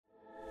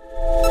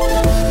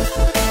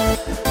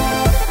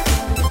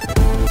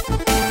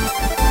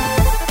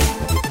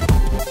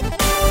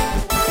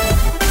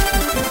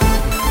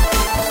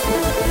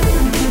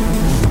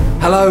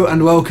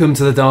and welcome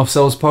to the Dark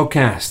Souls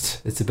podcast.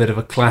 It's a bit of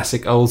a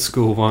classic old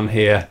school one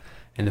here,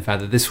 in the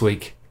fact that this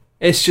week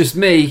it's just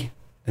me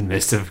and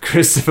Mr.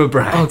 Christopher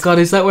Brand. Oh god,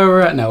 is that where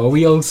we're at now? Are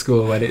we old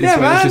school when it's,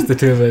 just the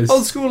two of us?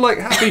 Old school, like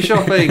happy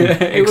shopping,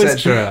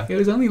 etc. It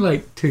was only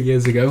like 2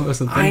 years ago or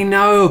something. I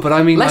know, but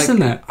I mean less than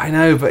that. I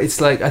know, but it's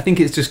like, I think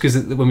it's just because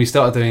when we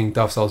started doing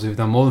Dark Souls, we've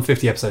done more than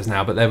 50 episodes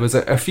now, but there was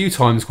a few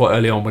times quite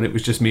early on when it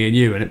was just me and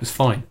you, and it was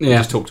fine. Yeah. We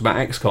just talked about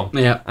XCOM,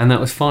 yeah, and that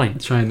was fine.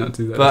 Trying not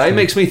to do that. But it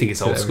makes me think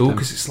it's old school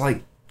because it's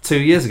like 2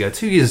 years ago.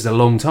 2 years is a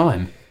long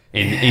time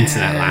in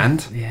internet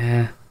land.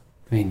 Yeah.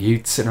 I mean,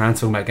 you sitting around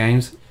talking about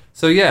games.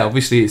 So yeah,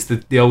 obviously it's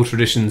the old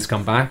traditions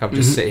come back. I'll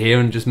just sit here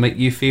and just make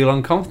you feel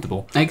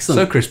uncomfortable.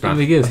 Excellent. So Chris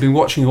Brown, good. I've been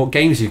watching what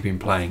games you've been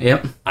playing.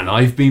 Yep. And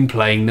I've been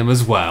playing them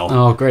as well.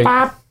 Oh, great.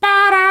 How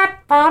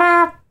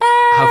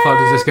far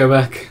does this go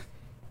back?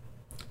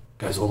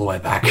 Goes all the way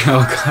back.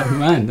 Oh god,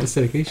 man, that's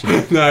dedication.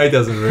 No, it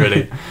doesn't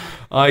really.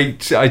 I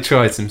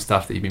tried some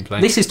stuff that you've been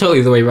playing. This is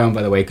totally the way around,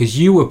 by the way, because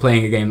you were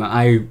playing a game that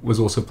I was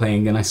also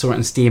playing, and I saw it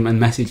on Steam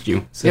and messaged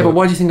you. So. Yeah, but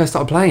why do you think I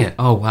started playing it?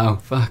 Oh wow,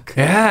 fuck.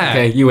 Yeah.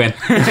 Okay, you win.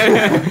 You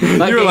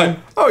were like,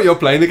 oh, you're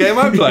playing the game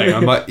I'm playing.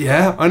 I'm like,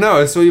 yeah, I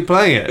know, I saw you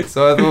playing it.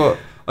 So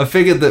I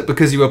figured that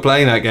because you were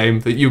playing that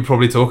game, that you'd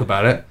probably talk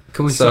about it.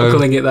 Can we start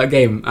calling it that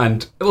game?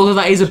 And although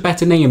that is a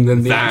better name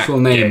than the actual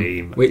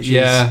name, which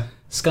is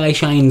Sky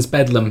Shines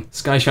Bedlam.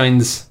 Sky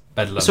Shines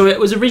Bedlam. So it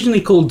was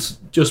originally called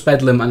just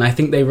Bedlam, and I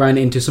think they ran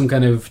into some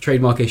kind of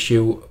trademark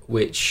issue,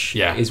 which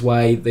is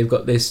why they've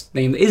got this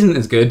name that isn't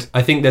as good.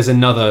 I think there's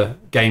another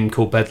game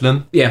called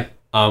Bedlam. Yeah.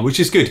 Which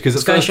is good, because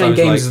Sky Shine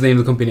Games is the name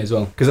of the company as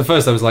well. Because at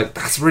first I was like,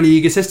 that's really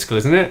egotistical,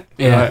 isn't it?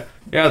 Yeah. Like,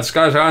 yeah, the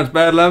Sky Shine's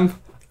Bedlam.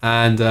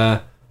 And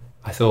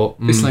I thought,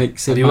 it's like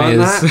Sid have you learned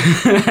Meier's.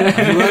 that?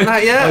 Have you learned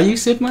that yet? Are you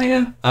Sid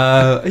Meier?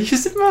 Are you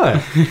Sid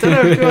Meier? I don't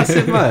know if you are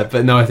Sid Meier,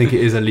 but no, I think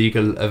it is a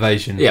legal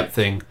evasion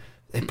thing.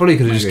 They probably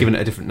could have just given it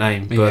a different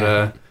name,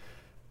 but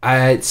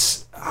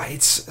it's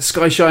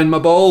Sky Shine my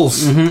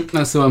balls. Mm-hmm,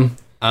 that's the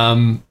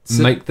one.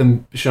 Make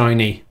them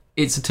shiny.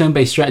 It's a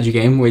turn-based strategy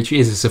game, which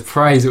is a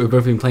surprise that we've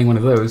both been playing one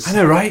of those. I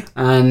know, right?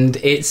 And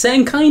it's set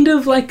in kind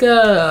of like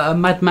a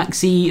Mad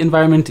Max-y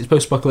environment. It's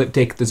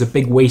post-apocalyptic. There's a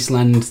big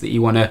wasteland that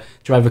you want to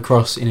drive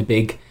across in a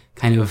big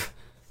kind of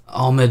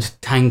armoured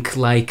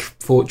tank-like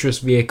fortress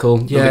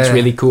vehicle. Yeah. That looks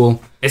really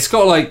cool. It's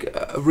got like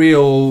a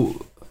real.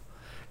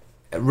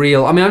 I mean,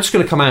 I'm just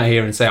going to come out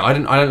here and say I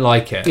don't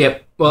like it.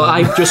 Yep. Well,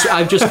 I've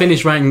just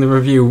finished writing the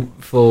review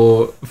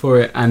for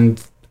it,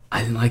 and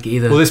I didn't like it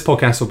either. Well, this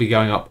podcast will be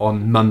going up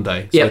on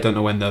Monday, so I don't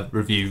know when the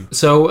review.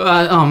 So,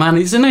 oh man,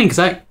 it's annoying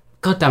because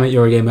God damn it,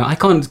 Eurogamer, I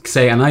can't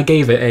say it, and I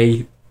gave it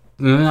a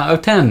 9 out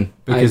of 10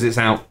 because it's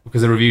out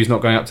because the review's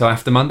not going up till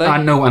after Monday.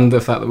 I know, and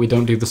the fact that we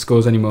don't do the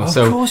scores anymore. Of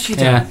course you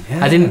don't.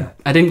 Yeah. I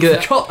didn't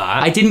get it. Got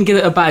that. I didn't get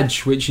it a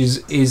badge, which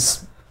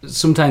is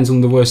sometimes one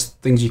of the worst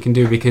things you can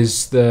do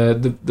because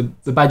the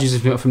badges,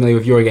 if you're not familiar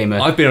with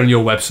Eurogamer. I've been on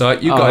your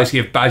website. You guys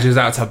give badges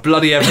out to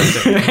bloody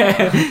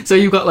everything. So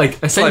you've got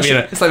like essential.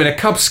 It's like being a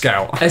Cub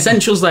Scout.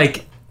 Essentials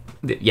like,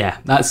 yeah,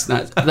 that's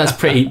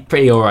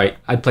pretty all right.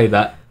 I'd play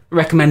that.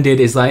 Recommended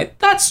is like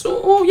it's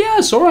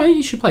all right.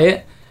 You should play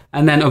it.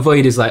 And then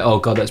avoid is like, oh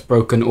god, that's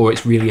broken, or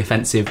it's really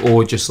offensive,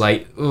 or just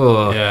like,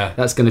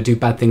 that's going to do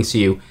bad things to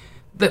you.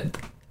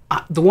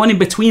 The one in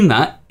between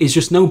that is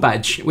just no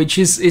badge, which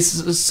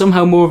is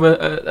somehow more of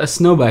a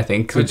snub, I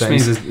think. Which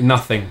means there's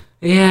nothing.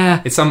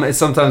 Yeah. It's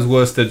sometimes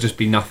worse to just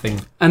be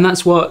nothing. And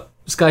that's what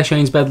Sky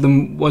Shine's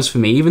Bedlam was for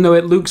me. Even though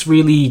it looks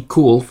really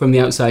cool from the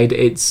outside,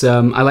 it's I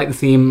like the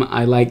theme.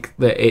 I like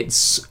that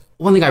it's...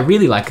 One thing I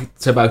really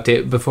liked about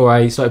it before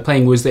I started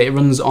playing was that it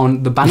runs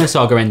on the Banner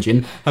Saga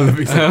engine. I love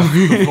it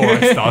before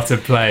I started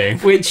playing.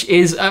 Which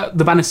is,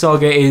 the Banner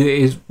Saga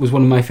was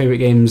one of my favourite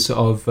games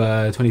of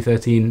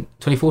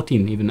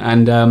 2014 even.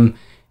 And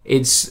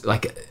it's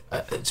like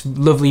it's a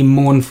lovely,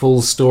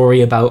 mournful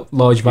story about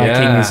large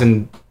Vikings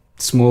and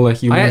smaller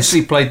humans. I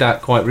actually played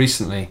that quite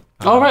recently.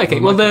 Oh, right, okay.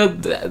 Well,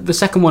 the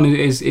second one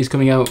is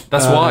coming out.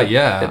 That's why,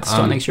 yeah. At the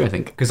start of next year, I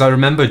think. Because I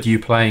remembered you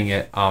playing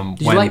it.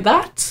 Did you like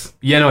that?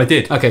 Yeah, no, I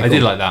did. Okay, I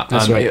did like that.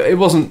 That's right. It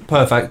wasn't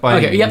perfect by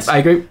any means. Yep, I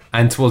agree.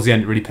 And towards the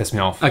end, it really pissed me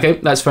off. Okay,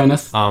 that's fair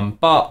enough.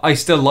 But I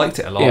still liked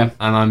it a lot, and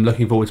I'm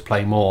looking forward to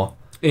playing more.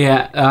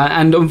 Yeah,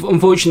 and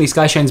unfortunately,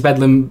 Sky Shine's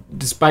Bedlam,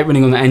 despite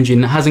running on the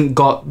engine, hasn't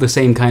got the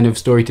same kind of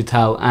story to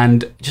tell,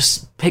 and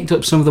just picked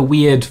up some of the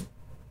weird,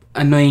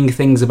 annoying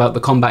things about the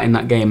combat in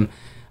that game,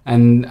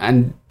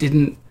 and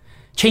didn't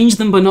change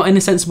them, but not in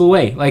a sensible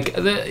way.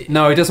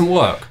 No, it doesn't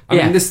work. I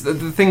mean,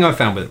 the thing I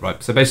found with it,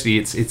 right? So basically,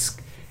 it's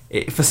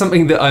for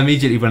something that I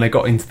immediately, when I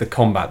got into the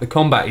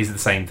combat is the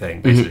same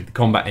thing. Basically, the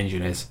combat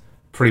engine is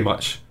pretty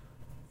much,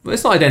 well,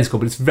 it's not identical,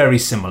 but it's very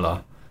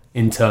similar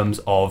in terms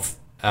of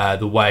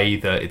the way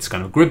that it's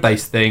kind of a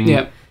grid-based thing.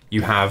 Yeah.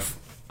 You have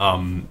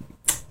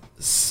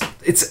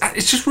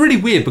it's just really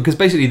weird because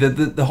basically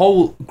the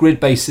whole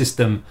grid-based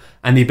system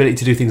and the ability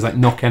to do things like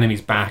knock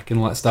enemies back and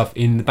all that stuff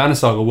in the Banner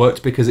Saga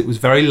worked because it was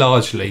very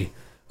largely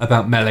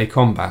about melee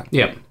combat.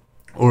 Yeah.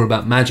 Or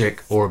about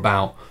magic or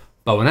about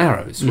bow and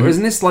arrows. Whereas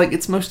in this, like,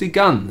 it's mostly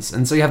guns.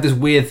 And so you have this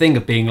weird thing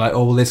of being like,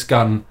 oh, well, this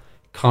gun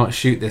can't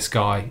shoot this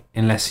guy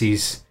unless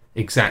he's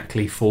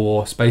exactly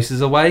 4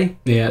 spaces away.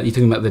 Yeah, you're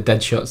talking about the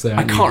dead shots there.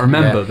 I can't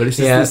remember, but it's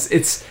just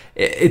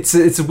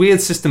it's a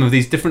weird system of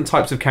these different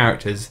types of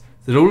characters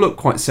that all look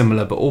quite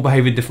similar, but all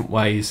behave in different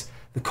ways.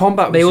 The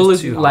combat they was all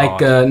just look too like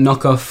hard.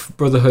 knockoff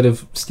Brotherhood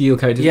of Steel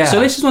characters. Yeah.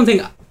 So this is one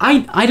thing.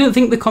 I don't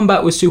think the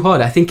combat was too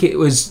hard. I think it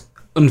was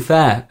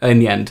unfair in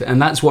the end,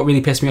 and that's what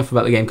really pissed me off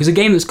about the game. Because a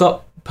game that's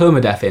got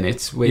permadeath in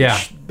it,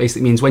 which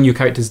basically means when your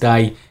characters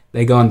die,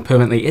 they're gone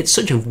permanently. It's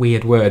such a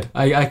weird word.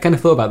 I kind of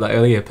thought about that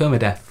earlier.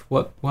 Permadeath.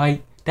 What?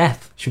 Why?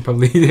 Death should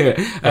probably do it.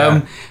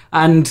 Yeah.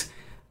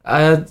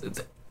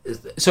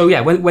 So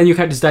yeah, when your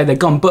characters die, they're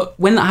gone. But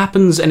when that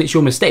happens and it's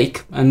your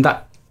mistake, and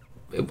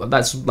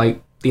that's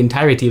like the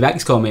entirety of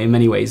XCOM in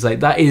many ways.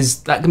 Like that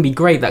can be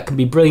great. That can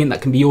be brilliant.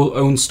 That can be your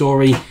own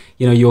story.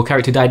 You know, your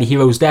character died a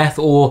hero's death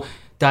or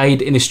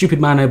died in a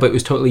stupid manner, but it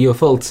was totally your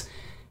fault.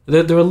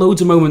 There are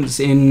loads of moments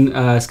in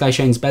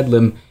Skyshine's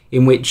Bedlam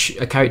in which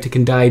a character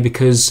can die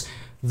because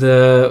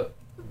the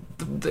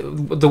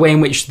way in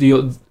which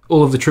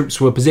all of the troops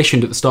were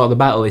positioned at the start of the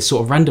battle is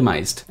sort of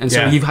randomized, and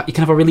so you can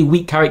have a really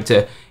weak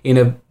character in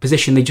a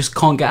position they just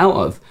can't get out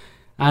of.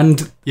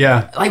 And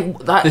like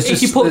that,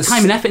 if you put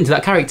time and effort into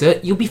that character,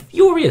 you'll be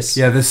furious.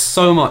 Yeah, there's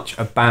so much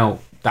about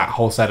that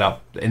whole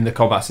setup in the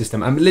combat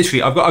system. And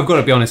literally, I've got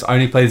to be honest, I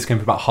only played this game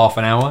for about half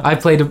an hour. I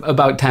played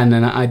about 10,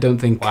 and I don't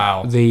think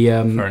fair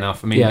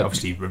enough. I mean,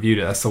 obviously you reviewed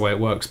it, that's the way it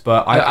works.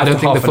 But I don't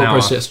think the thought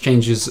process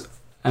changes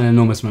an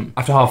enormous amount.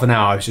 After half an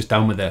hour, I was just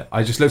done with it.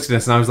 I just looked at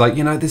this and I was like,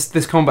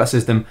 this combat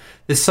system,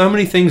 there's so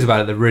many things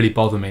about it that really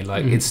bother me.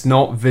 Like, it's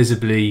not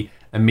visibly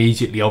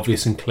immediately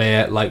obvious and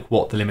clear, like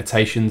what the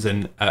limitations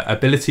and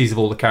abilities of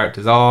all the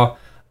characters are.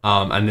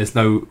 And there's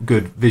no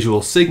good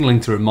visual signaling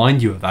to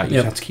remind you of that. You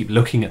just have to keep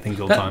looking at things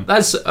all the time.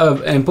 That's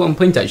an important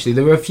point, actually.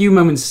 There were a few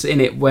moments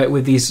in it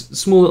with these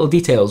small little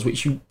details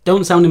which you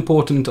don't sound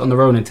important on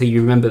their own until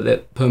you remember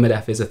that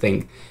permadeath is a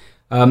thing.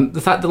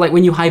 The fact that, like,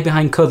 when you hide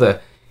behind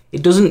cover,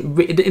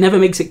 it never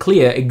makes it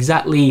clear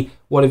exactly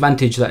what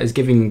advantage that is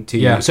giving to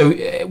you. Yeah. So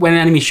when an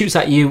enemy shoots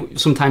at you,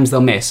 sometimes they'll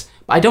miss.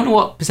 But I don't know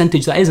what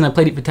percentage that is, and I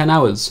played it for 10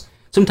 hours.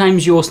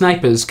 Sometimes your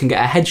snipers can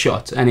get a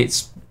headshot, and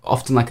it's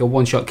often like a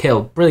one-shot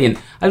kill. Brilliant.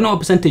 I don't know what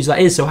percentage that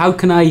is, so how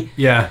can I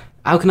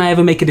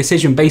ever make a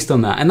decision based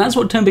on that? And that's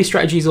what turn-based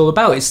strategy is all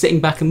about. It's sitting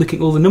back and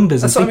looking at all the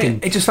numbers and thinking. I mean,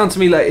 it just felt to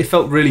me like it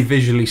felt really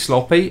visually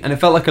sloppy, and it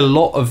felt like a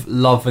lot of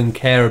love and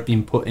care had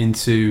been put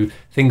into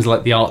things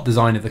like the art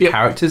design of the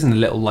characters and the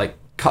little like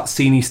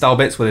cutscene style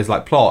bits where there's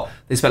like plot.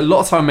 They spent a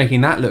lot of time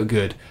making that look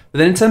good, but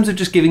then in terms of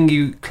just giving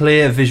you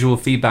clear visual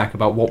feedback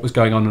about what was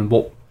going on and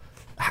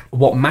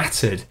what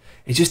mattered,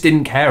 it just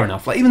didn't care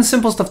enough. Like, even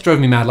simple stuff drove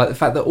me mad, like the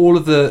fact that all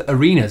of the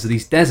arenas are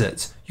these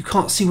deserts. You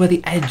can't see where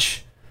the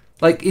edge,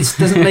 like, it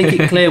doesn't make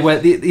it clear where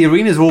the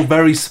arenas are all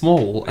very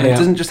small, and it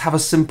doesn't just have a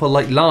simple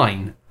like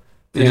line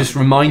to just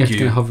remind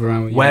you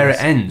where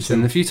it ends. Sure.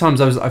 And a few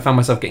times I found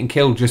myself getting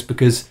killed just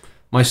because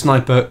my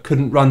sniper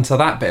couldn't run to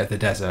that bit of the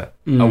desert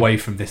away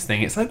from this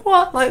thing. It's like,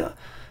 what? Like,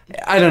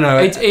 I don't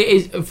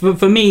know.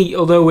 For me,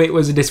 although it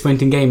was a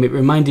disappointing game, it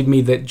reminded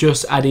me that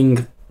just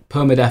adding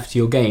permadeath to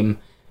your game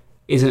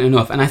isn't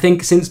enough. And I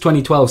think since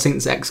 2012,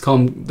 since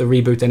XCOM, the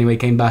reboot anyway,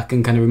 came back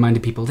and kind of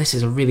reminded people, this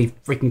is a really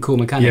freaking cool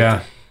mechanic.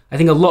 Yeah. I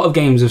think a lot of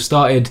games have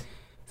started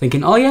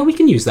thinking, oh yeah, we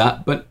can use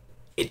that, but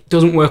it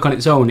doesn't work on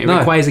its own. It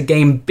requires a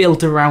game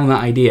built around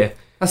that idea.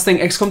 That's the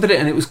thing, XCOM did it,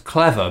 and it was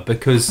clever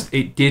because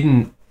it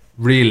didn't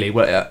really,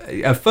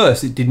 at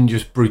first it didn't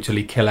just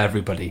brutally kill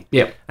everybody.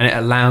 Yep. And it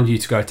allowed you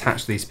to go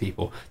attach to these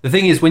people. The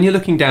thing is, when you're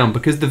looking down,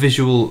 because the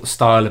visual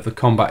style of the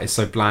combat is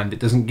so bland, it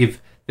doesn't give...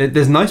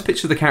 There's nice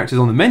pictures of the characters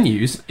on the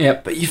menus,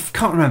 but you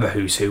can't remember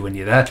who's who when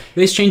you're there.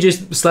 This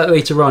changes slightly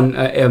later on,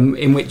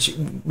 in which,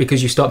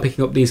 because you start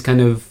picking up these kind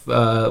of,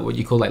 what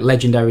you call like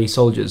legendary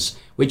soldiers,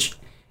 which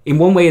in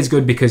one way is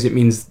good because it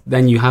means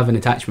then you have an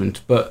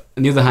attachment, but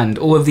on the other hand,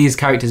 all of these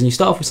characters, and you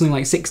start off with something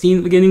like 16 at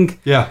the beginning,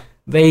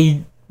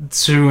 they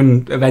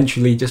soon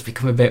eventually just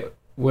become a bit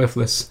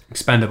worthless,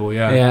 expendable.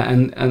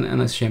 And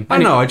that's a shame. I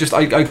know.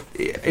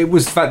 It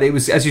was the fact that it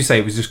was, as you say,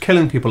 it was just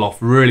killing people off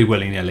really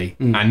willy-nilly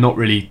and not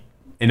really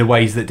in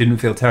ways that didn't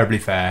feel terribly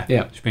fair.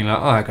 Just being like,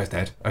 oh, that guy's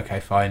dead, okay,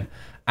 fine.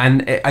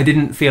 And I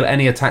didn't feel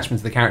any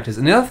attachment to the characters.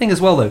 And the other thing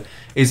as well, though,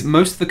 is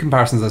most of the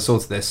comparisons I saw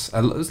to this,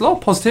 there's a lot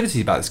of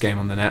positivity about this game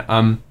on the net,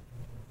 to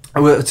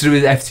do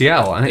with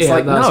FTL, and it's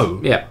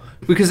no.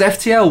 Because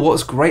FTL,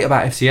 what's great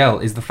about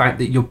FTL is the fact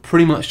that you're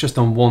pretty much just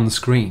on one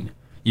screen.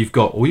 You've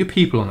got all your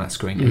people on that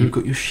screen, and you've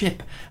got your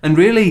ship. And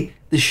really,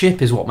 the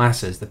ship is what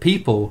matters. The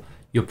people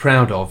you're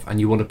proud of, and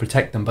you want to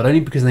protect them, but only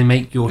because they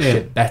make your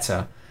ship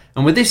better.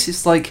 And with this,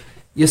 it's like,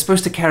 you're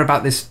supposed to care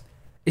about this.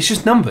 It's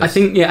just numbers. I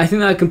think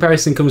that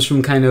comparison comes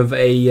from kind of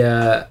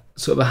a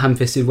sort of a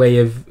ham-fisted way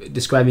of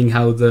describing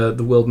how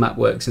the world map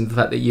works, and the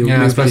fact that you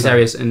move through these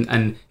areas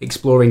and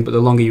exploring, but the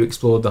longer you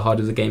explore, the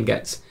harder the game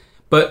gets.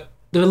 But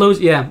there are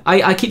loads.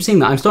 I keep seeing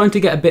that. I'm starting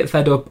to get a bit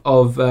fed up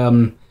of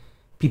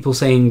people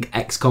saying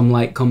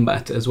XCOM-like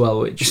combat as well,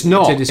 which it's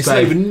not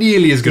even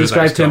nearly as good as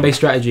XCOM. Describe turn-based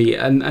strategy,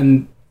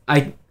 and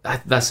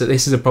this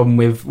is a problem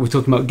with we're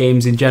talking about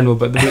games in general,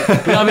 but we don't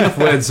have enough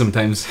words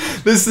sometimes.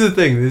 This is the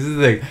thing.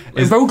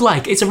 It's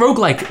roguelike. It's a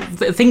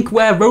roguelike. Think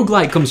where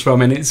roguelike comes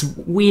from, and it's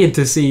weird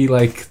to see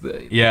what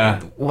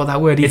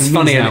that word even means. It's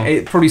funny, and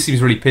it probably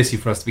seems really pissy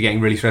for us to be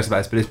getting really stressed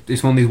about this, but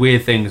it's one of these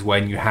weird things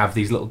when you have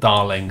these little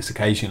darlings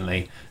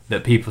occasionally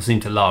that people seem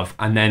to love,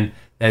 and then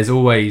there's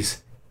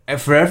always,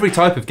 for every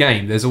type of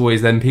game, there's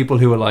always then people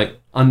who are like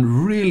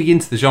really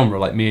into the genre,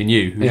 like me and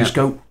you, who just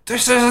go,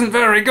 this isn't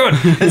very good.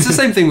 It's the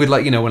same thing with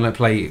when I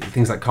play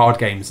things like card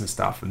games and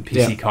stuff and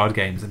PC card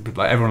games, and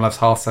people, everyone loves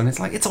Hearthstone. It's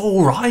like, it's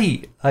all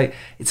right,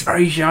 it's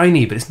very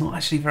shiny, but it's not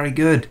actually very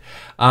good.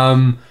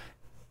 To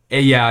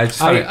be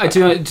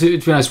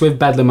honest, with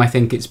Bedlam, I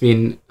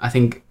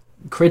think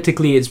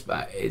critically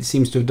it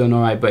seems to have done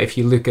all right, but if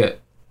you look at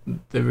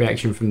the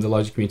reaction from the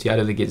Logic community, I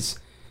don't think it's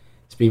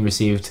been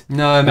received.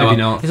 No, maybe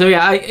not. So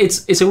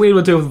it's a weird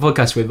one to do the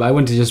podcast with, but I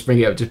wanted to just bring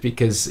it up just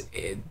because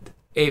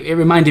it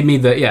reminded me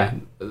that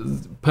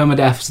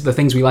permadeaths, the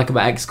things we like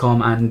about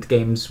XCOM and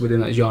games within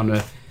that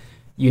genre,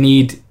 you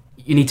need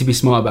to be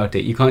smart about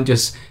it. You can't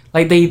just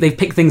they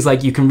pick things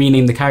like you can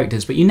rename the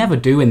characters, but you never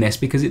do in this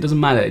because it doesn't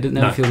matter. It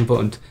never feels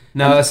important.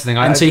 No, that's the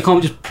thing. So you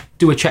can't just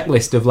do a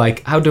checklist of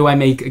how do I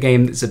make a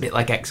game that's a bit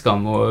like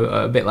XCOM or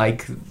a bit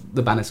like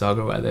the Banner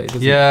Saga or whatever.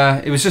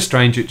 It was just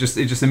strange. It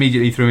just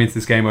immediately threw me into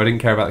this game where I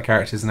didn't care about the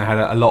characters and I had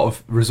a lot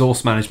of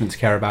resource management to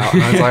care about.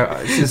 And I was like,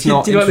 it's just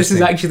not. Do you know what this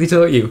has actually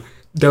taught you?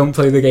 Don't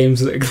play the games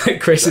that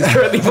Chris is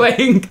currently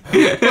playing.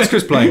 What's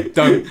Chris playing?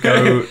 Don't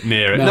go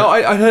near it. No,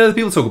 I heard other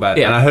people talk about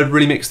it, and I heard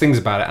really mixed things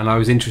about it, and I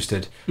was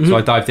interested, so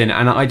I dived in,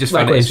 and I just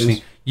found it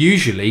interesting.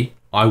 Usually,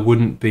 I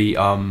wouldn't be.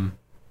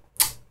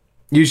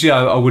 Usually,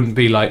 I wouldn't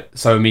be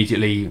so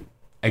immediately.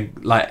 I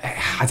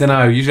don't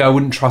know. Usually, I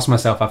wouldn't trust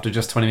myself after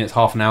just 20 minutes,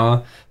 half an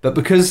hour. But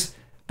because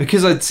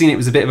I'd seen it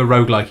was a bit of a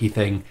roguelike-y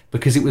thing,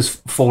 because it was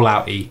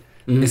Fallout-y.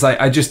 It's like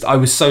I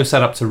was so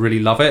set up to really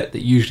love it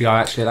that usually I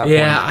actually at that point.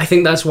 Yeah, I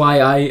think that's why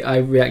I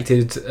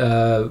reacted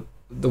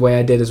the way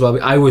I did as well.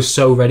 I was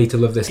so ready to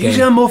love this game.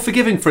 Usually I'm more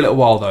forgiving for a little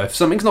while though. If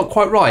something's not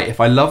quite right, if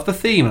I love the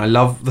theme and I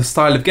love the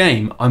style of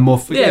game, I'm more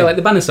forgiving. Yeah, like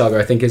the Banner Saga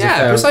I think is a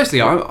fair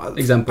precisely.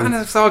 example.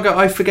 Banner Saga,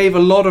 I forgave a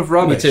lot of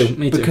rubbish.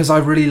 Me too. Because I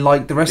really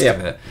liked the rest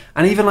of it.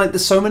 And even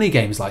there's so many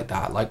games like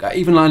that.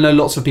 Even I know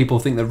lots of people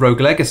think that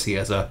Rogue Legacy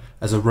as a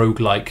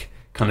roguelike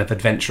kind of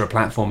adventure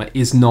platformer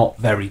is not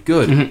very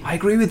good. I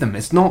agree with them.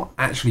 It's not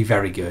actually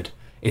very good.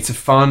 It's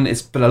fun.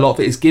 But a lot of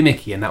it is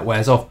gimmicky and that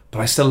wears off.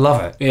 But I still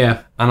love it.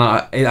 Yeah, and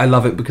I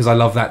love it because I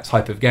love that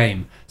type of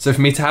game. So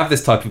for me to have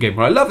this type of game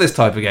where I love this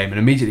type of game and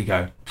immediately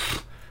go,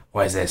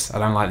 what is this? I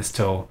don't like this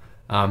at all.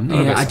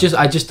 I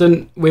just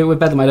don't. With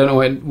Bedlam, I don't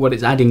know what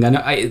it's adding. I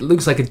know it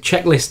looks like a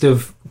checklist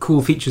of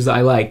cool features that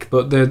I like,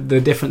 but the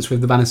difference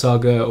with the Banner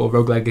Saga or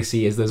Rogue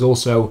Legacy is there's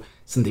also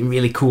something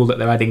really cool that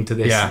they're adding to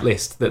this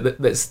list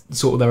that's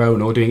sort of their own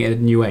or doing it in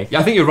a new way. Yeah,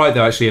 I think you're right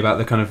though actually about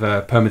the kind of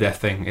permadeath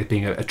thing, it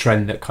being a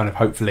trend that kind of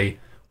hopefully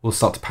will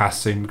start to pass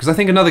soon. Because I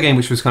think another game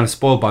which was kind of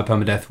spoiled by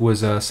permadeath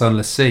was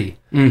Sunless Sea,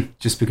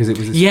 just because it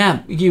was.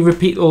 You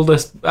repeat all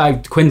this.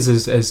 Quinns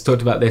has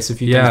talked about this a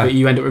few times, but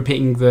you end up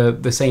repeating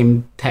the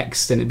same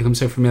text and it becomes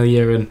so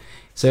familiar, and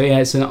so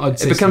it's an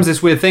odd. It becomes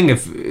this weird thing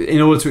of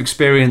in order to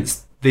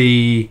experience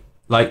the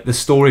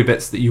story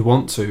bits that you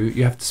want to,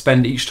 you have to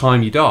spend each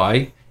time you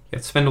die. You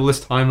have to spend all this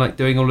time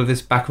doing all of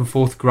this back and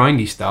forth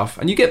grindy stuff,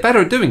 and you get better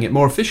at doing it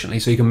more efficiently,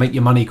 so you can make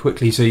your money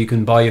quickly, so you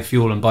can buy your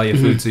fuel and buy your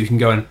food, so you can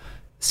go and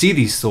see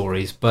these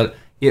stories. But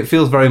it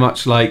feels very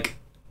much like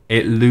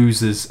it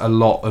loses a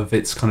lot of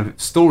its kind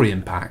of story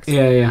impact.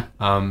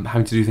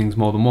 Having to do things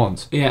more than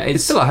once.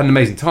 It's still I had an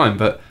amazing time,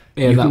 but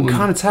you can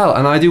kind of tell,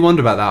 and I do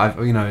wonder about that.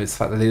 It's the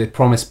fact that they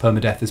promised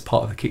permadeath as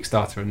part of the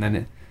Kickstarter, and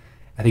then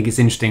I think it's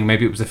interesting.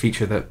 Maybe it was a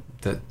feature that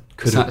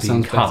could have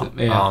been cut,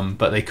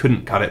 but they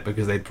couldn't cut it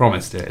because they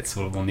promised it. It's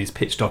sort of one of these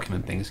pitch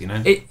document things,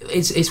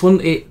 It's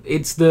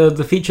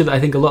the feature that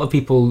I think a lot of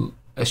people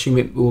assume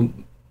it will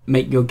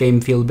make your game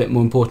feel a bit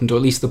more important, or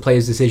at least the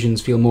players'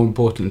 decisions feel more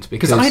important.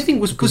 Because I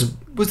think was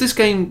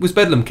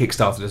Bedlam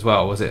kickstarted as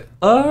well? Was it?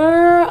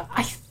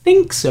 I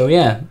think so.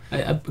 Yeah.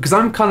 Because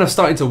I'm kind of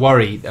starting to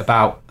worry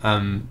about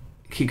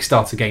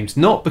Kickstarter games,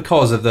 not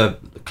because of the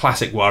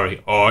classic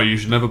worry, you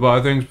should never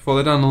buy things before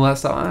they're done, all that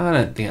stuff. I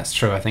don't think that's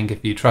true. I think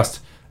if you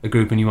trust a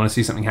group and you want to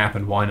see something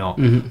happen, why not?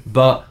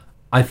 But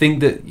I think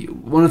that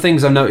one of the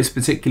things I've noticed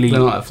particularly, they're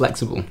not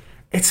flexible.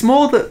 It's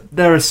more that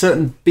there are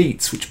certain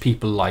beats which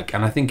people like,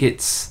 and I think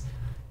it's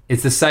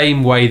the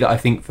same way that I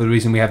think for the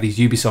reason we have these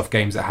Ubisoft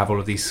games that have all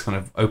of these kind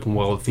of open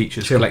world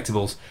features,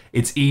 collectibles,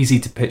 it's easy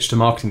to pitch to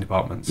marketing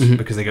departments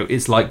because they go,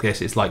 it's like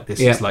this, it's like this,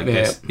 it's like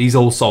this. These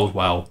all sold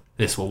well,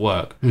 this will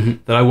work.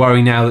 That I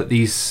worry now that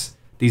these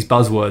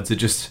buzzwords are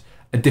just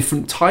a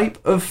different type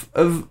of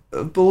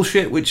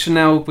bullshit, which are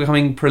now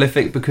becoming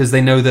prolific because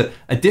they know that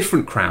a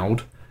different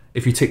crowd,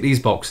 if you tick these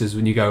boxes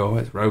when you go,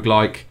 it's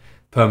roguelike,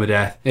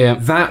 permadeath,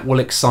 that will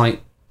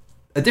excite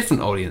a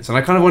different audience. And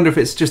I kind of wonder if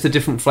it's just a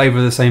different flavour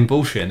of the same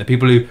bullshit. And the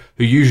people who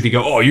usually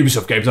go,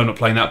 Ubisoft games, I'm not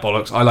playing that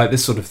bollocks, I like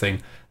this sort of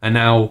thing, are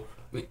now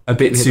a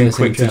bit hit too the same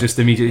quick to trap. just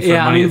immediately throw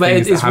Yeah, I money mean, at but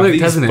things it's that have worked,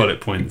 these hasn't it?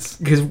 bullet points.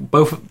 Because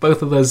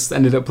both of us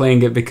ended up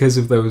playing it because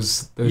of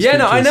those Yeah,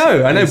 no, I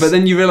features. know, but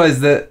then you realise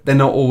that they're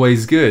not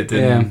always good.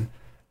 And Yeah.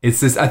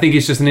 it's just, I think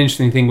it's just an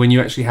interesting thing when you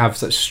actually have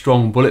such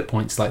strong bullet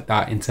points like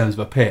that in terms of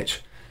a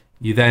pitch.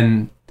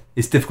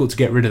 It's difficult to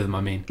get rid of them.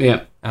 I mean,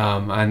 Yeah.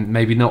 and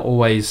maybe they're not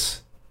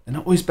always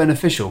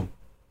beneficial,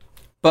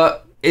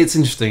 but it's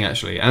interesting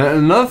actually. And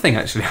another thing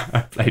actually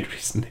I played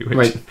recently,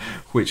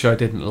 which I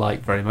didn't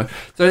like very much.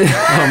 So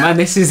Oh man,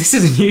 this is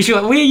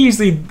unusual. We're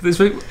usually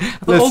the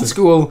old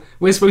school.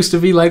 We're supposed to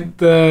be like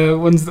the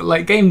ones that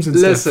like games and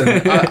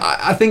listen, stuff.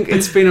 I think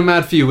it's been a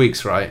mad few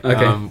weeks, right?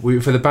 Okay.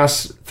 For the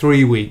past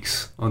 3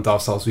 weeks on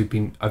Dark Souls, I've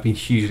been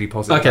hugely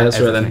positive. Okay, about that's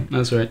right everything. then.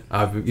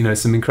 That's right.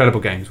 Some incredible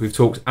games. We've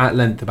talked at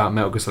length about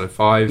Metal Gear Solid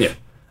 5. Yeah.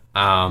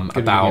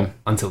 About game.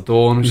 Until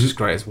Dawn, which is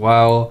great as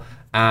well.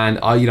 And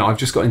I've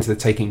just got into the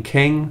Taken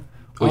King,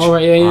 which Oh,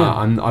 right,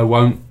 yeah. I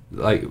won't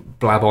like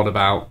blab on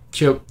about.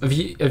 Sure. Have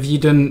you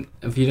done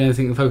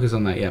anything to focus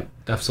on that yet,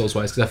 Dark Souls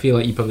wise? Because I feel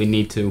like you probably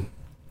need to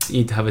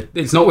have it.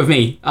 It's not with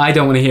me. I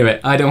don't want to hear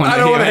it. I don't want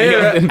to hear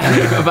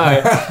anything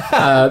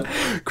about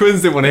it.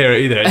 Quinns didn't want to hear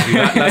it either.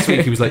 Actually. Last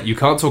week he was like, "You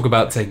can't talk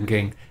about Taken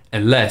King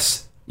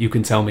unless you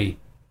can tell me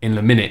in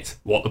a minute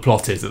what the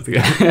plot is of the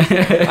game."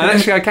 And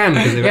actually, I can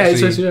because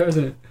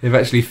they've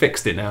actually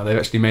fixed it now. They've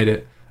actually made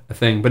it a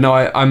thing. But no,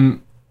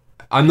 I'm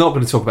not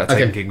going to talk about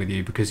Taken King with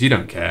you because you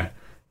don't care.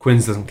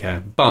 Quinns doesn't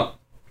care. But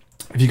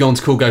if you go on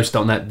to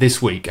coolghost.net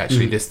this week,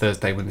 actually this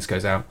Thursday when this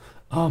goes out,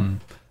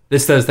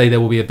 this Thursday there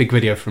will be a big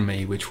video from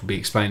me which will be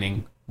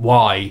explaining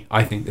why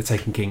I think the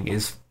Taken King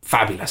is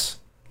fabulous.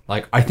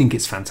 Like, I think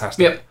it's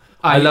fantastic. Yep.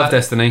 I love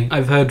Destiny.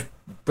 I've heard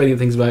brilliant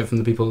things about it from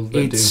the people that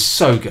It's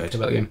so good.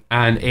 about the game.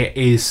 And it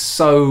is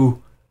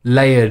so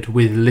layered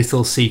with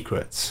little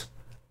secrets,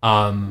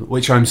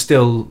 which I'm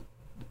still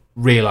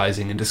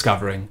realising and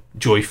discovering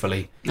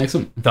joyfully.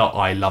 Excellent. That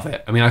I love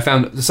it. I mean,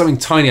 there's something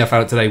tiny I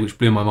found out today which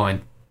blew my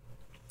mind.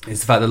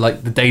 It's the fact that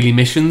like the daily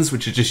missions,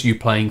 which are just you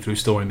playing through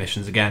story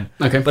missions again,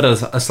 Okay. but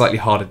at a slightly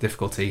harder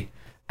difficulty,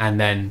 and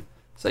then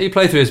so you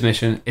play through this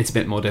mission, it's a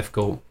bit more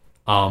difficult,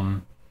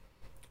 but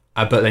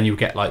then you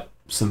get like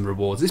some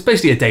rewards. It's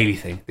basically a daily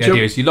thing. The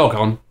idea is you log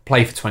on,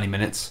 play for 20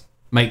 minutes,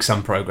 make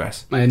some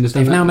progress. I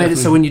understand. They've now made it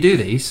so when you do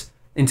these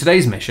in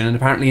today's mission, and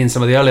apparently in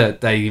some of the earlier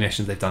daily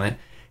missions they've done it.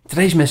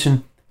 Today's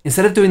mission,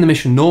 instead of doing the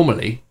mission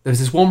normally, there's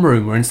this one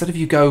room where instead of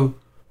you go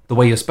the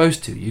way you're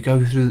supposed to, you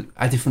go through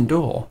a different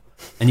door.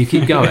 And you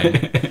keep going,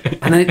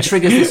 and then it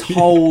triggers this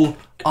whole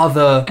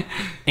other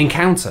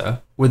encounter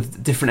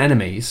with different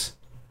enemies,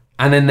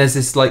 and then there's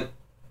this like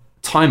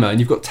timer, and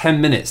you've got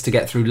 10 minutes to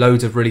get through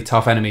loads of really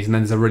tough enemies, and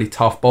then there's a really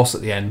tough boss at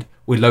the end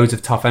with loads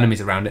of tough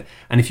enemies around it,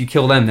 and if you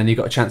kill them, then you've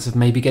got a chance of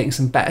maybe getting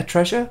some better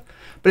treasure.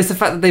 But it's the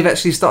fact that they've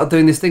actually started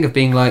doing this thing of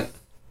being like,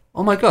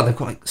 oh my god, they've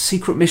got like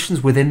secret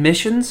missions within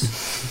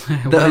missions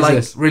that are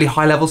like really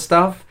high level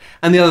stuff.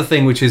 And the other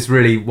thing which has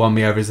really won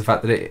me over is the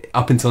fact that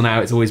up until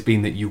now it's always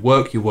been that you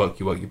work, you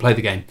play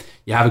the game,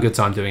 you have a good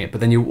time doing it, but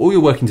then all you're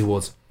working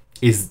towards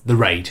is the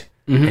raid.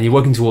 Mm-hmm. And you're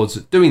working towards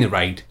doing the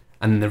raid,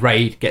 and then the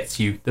raid gets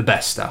you the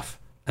best stuff,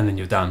 and then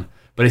you're done.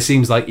 But it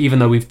seems like even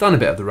though we've done a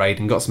bit of the raid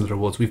and got some of the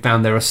rewards, we've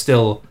found there are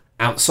still,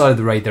 outside of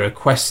the raid, there are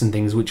quests and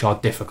things which are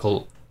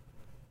difficult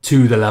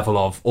to the level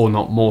of, or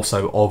not more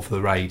so, of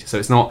the raid. So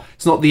it's not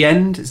the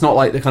end, it's not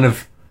like the kind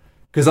of,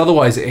 because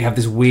otherwise you have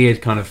this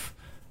weird kind of,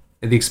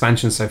 the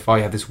expansion so far,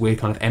 you have this weird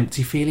kind of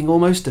empty feeling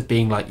almost of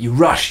being like, you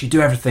rush, you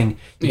do everything,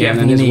 you get everything and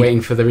then you just need.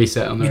 waiting for the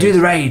reset on the You do the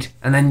raid,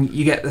 and then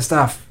you get the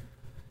stuff.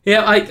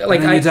 Yeah, I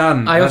you're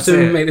done. I That's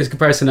often it. make this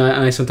comparison,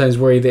 and I sometimes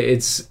worry that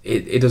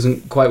it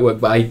doesn't quite work.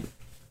 But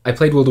I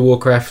played World of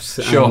Warcraft,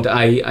 Sure. and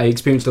I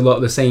experienced a lot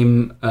of the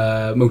same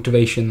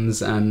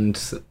motivations,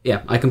 and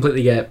yeah, I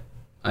completely get.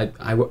 I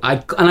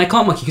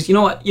can't mock you because you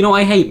know what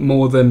I hate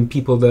more than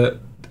people that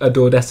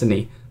adore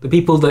Destiny. The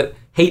people that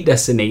hate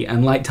Destiny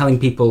and like telling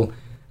people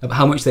about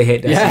how much they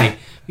hate Destiny,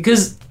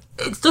 because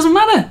it doesn't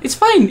matter. It's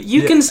fine.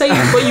 You can say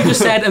what you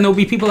just said, and there'll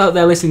be people out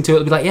there listening to it.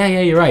 They'll be like, yeah,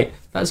 you're right.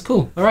 That's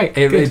cool. All right.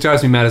 It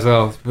drives me mad as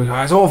well.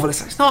 It's awful.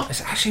 It's not.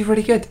 It's actually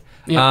really good.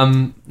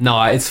 Yeah.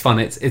 No, it's fun.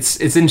 It's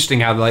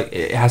interesting how like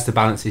it has to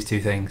balance these two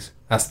things.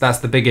 That's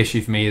the big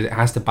issue for me. Is it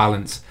has to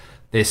balance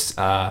this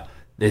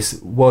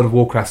this World of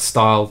Warcraft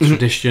style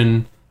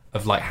tradition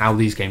of like how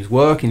these games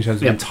work in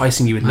terms of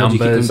enticing you with How do you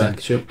keep them numbers. back?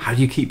 Sure. How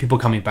do you keep people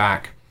coming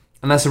back?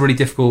 And that's a really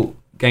difficult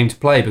game to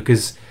play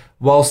because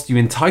whilst you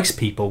entice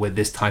people with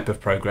this type of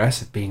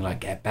progress of being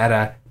like get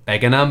better,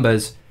 bigger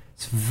numbers,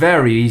 it's a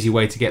very easy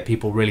way to get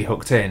people really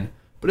hooked in.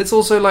 But it's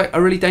also like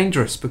a really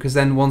dangerous because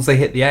then once they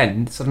hit the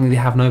end, suddenly they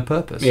have no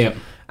purpose. Yeah.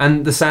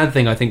 And the sad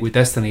thing I think with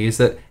Destiny is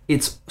that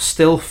it's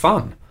still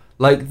fun.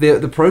 Like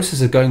the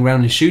process of going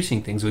around and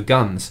shooting things with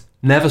guns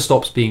never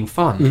stops being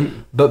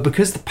fun. But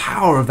because the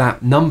power of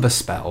that number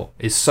spell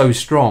is so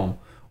strong,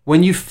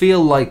 when you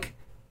feel like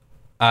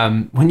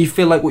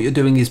what you're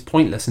doing is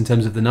pointless in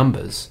terms of the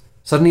numbers,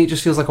 suddenly it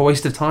just feels like a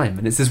waste of time.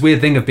 And it's this weird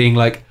thing of being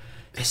like,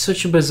 It's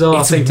such a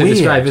bizarre thing to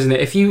describe, isn't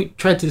it? If you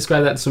tried to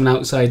describe that to someone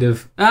outside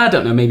of, I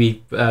don't know,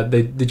 maybe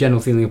the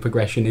general feeling of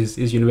progression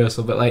is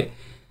universal, but like,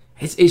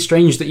 it's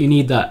strange that you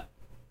need that.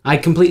 I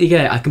completely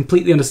get it. I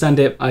completely understand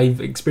it.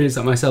 I've experienced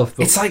that myself.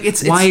 But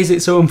why is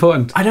it so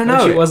important? I don't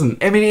know. It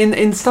wasn't. I mean,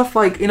 in stuff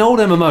like in old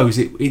MMOs,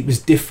 it was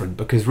different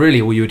because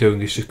really all you were doing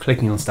was just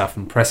clicking on stuff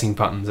and pressing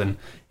buttons, and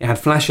it had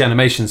flashy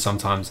animations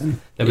sometimes, and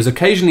there was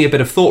occasionally a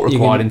bit of thought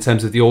required in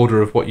terms of the order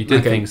of what you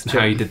did things and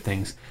how you did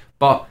things.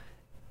 But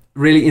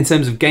really, in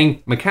terms of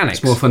game mechanics,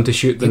 it's more fun to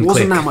shoot than it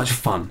wasn't click. that much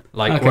fun.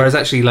 Whereas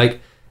actually, like,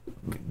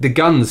 the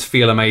guns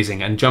feel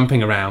amazing, and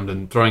jumping around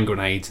and throwing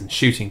grenades and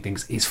shooting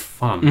things is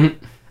fun.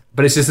 Mm-hmm.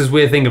 But it's just this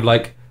weird thing of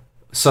like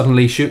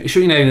suddenly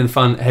shooting an alien in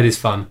the head is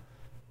fun,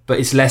 but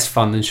it's less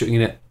fun than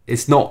shooting it.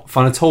 It's not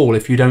fun at all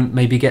if you don't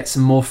maybe get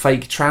some more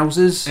fake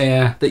trousers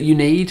that you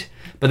need.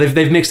 But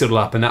they've mixed it all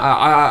up, and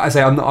I've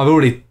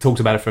already talked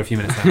about it for a few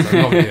minutes now, so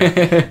I'm not going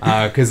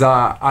to because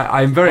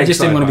I'm very. I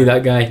just didn't want to be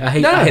that guy. I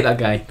hate that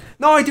guy.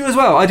 No, I do as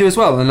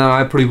well. And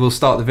I probably will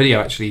start the video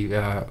actually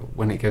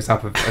when it goes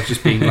up of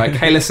just being like,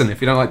 hey, listen, if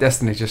you don't like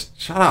Destiny, just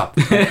shut up.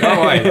 Go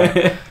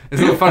away.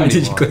 It's not fun. Why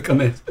did you click on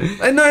this?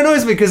 No, it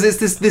annoys me because it's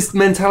this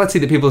mentality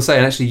that people say,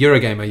 and actually,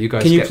 Eurogamer, you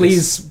guys. Can you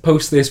please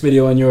post this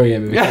video on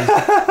Eurogamer?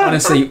 Because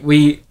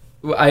honestly,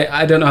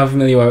 I don't know how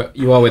familiar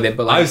you are with it,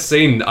 but like, I've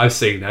seen,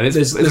 and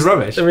it's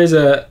rubbish. There is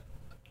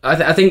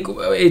I think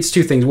it's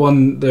two things.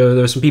 One, there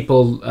are some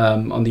people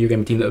on the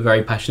Eurogamer team that are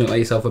very passionate like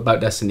yourself about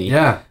Destiny,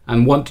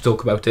 and want to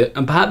talk about it,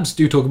 and perhaps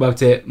do talk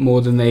about it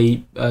more than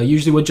they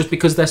usually would, just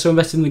because they're so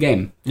invested in the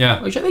game.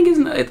 Yeah, which I think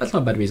that's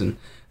not a bad reason.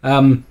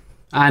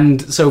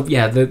 And so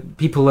the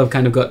people have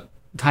kind of got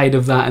tired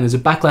of that, and there's a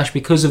backlash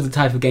because of the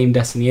type of game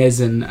Destiny is,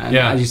 and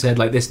as you said,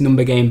 like, this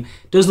number game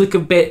does look a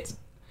bit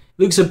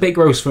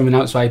gross from an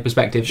outside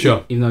perspective.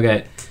 Sure. Even though I get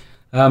it.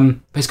 But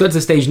it's got to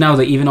the stage now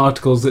that even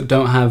articles that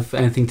don't have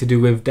anything to do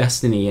with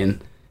Destiny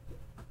and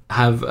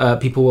have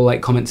people will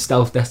like comment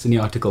stealth Destiny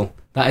article.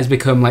 That has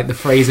become like the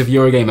phrase of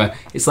Eurogamer.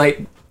 It's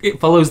like it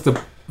follows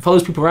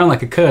people around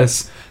like a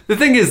curse. The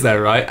thing is though,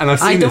 right? And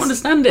I don't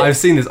understand it. I've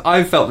seen this.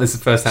 I've felt this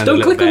firsthand.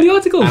 Don't click on the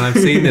article. And I've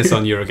seen this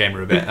on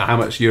Eurogamer a bit. How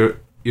much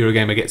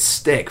Eurogamer gets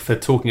stick for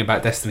talking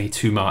about Destiny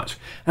too much.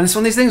 And it's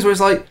one of these things where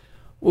it's like,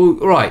 well,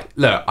 right,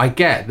 look, I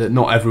get that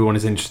not everyone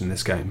is interested in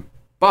this game,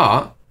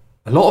 but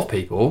a lot of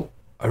people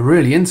are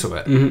really into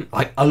it. Mm-hmm.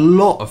 Like, a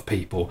lot of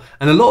people.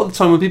 And a lot of the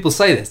time when people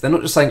say this, they're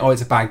not just saying, oh,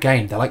 it's a bad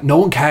game. They're like, no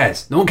one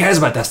cares. No one cares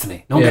about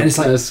Destiny. No one cares.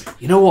 It's like,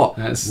 you know what?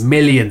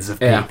 Millions of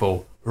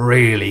people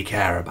really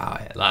care about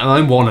it. Like, and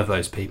I'm one of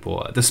those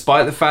people,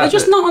 despite the fact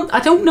I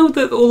don't know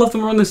that all of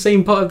them are on the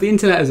same part of the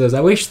internet as us. I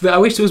wish there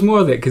was more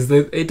of it, because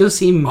it does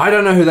seem... I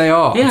don't know who they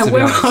are. Yeah,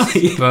 where are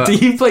they? Do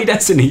you play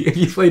Destiny? If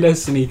you play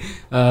Destiny,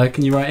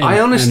 can you write in?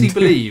 I honestly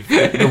believe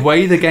the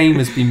way the game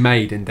has been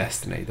made in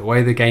Destiny,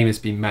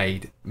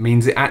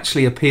 means it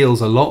actually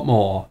appeals a lot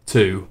more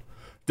to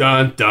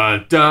dun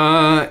dun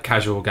dun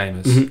casual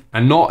gamers, mm-hmm.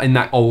 and not in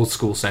that old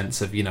school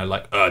sense of, you know,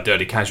 like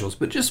dirty casuals,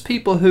 but just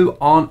people who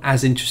aren't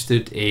as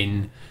interested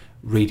in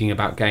reading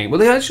about games. Well,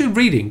 they're actually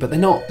reading, but they're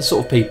not the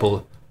sort of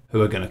people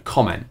who are going to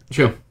comment.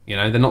 Sure. You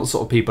know, they're not the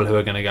sort of people who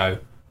are going to go,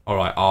 all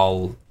right,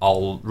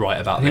 I'll write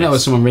about this. I think that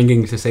was someone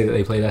ringing to say that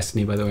they play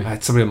Destiny, by the way. I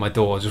had somebody at my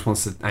door just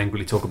wants to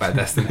angrily talk about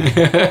Destiny.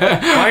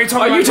 Why are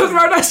you talking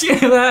about Destiny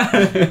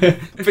there?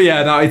 But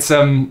yeah, no,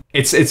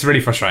 it's really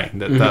frustrating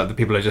that the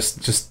people are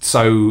just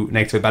so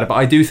negative about it. But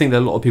I do think that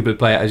a lot of people who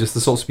play it are just the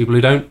sorts of people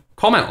who don't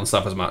comment on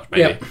stuff as much,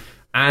 maybe. Yep.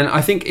 And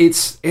I think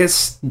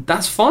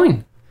that's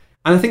fine.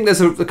 And I think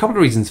there's a couple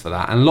of reasons for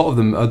that, and a lot of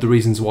them are the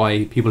reasons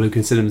why people who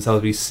consider themselves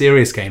to be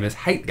serious gamers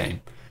hate the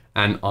game,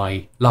 and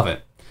I love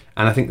it.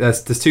 And I think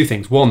there's two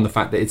things. One, the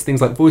fact that it's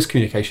things like voice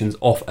communications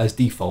off as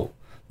default.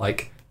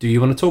 Like, do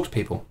you want to talk to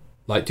people?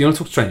 Like, do you want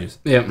to talk to strangers?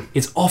 Yeah.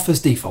 It's off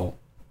as default.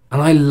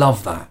 And I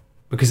love that,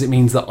 because it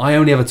means that I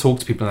only ever talk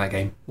to people in that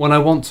game when I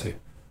want to,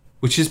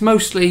 which is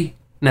mostly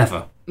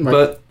never. Right.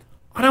 But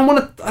I don't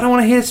want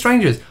to hear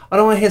strangers. I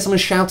don't want to hear someone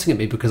shouting at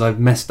me because I've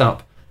messed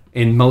up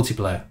in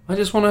multiplayer. I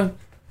just want to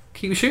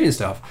keep shooting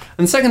stuff.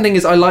 And the second thing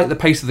is, I like the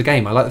pace of the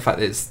game. I like the fact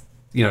that it's,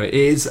 you know, it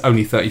is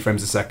only 30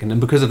 frames a second,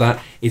 and because of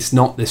that, it's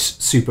not this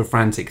super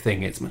frantic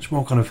thing. It's much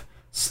more kind of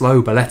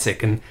slow,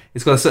 balletic, and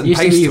it's got a certain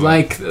pace to it.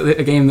 Like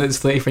a game that's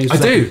 30 frames per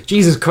second. I do.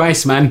 Jesus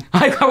Christ, man.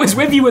 I was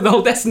with you with the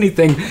whole Destiny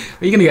thing.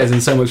 You're going to get us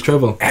in so much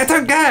trouble. I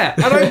don't care.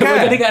 We're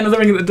going to get another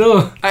ring at the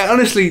door. I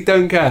honestly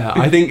don't care.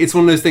 I think it's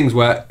one of those things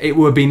where it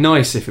would be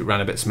nice if it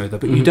ran a bit smoother,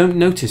 but you don't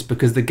notice,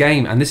 because the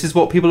game, and this is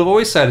what people have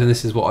always said, and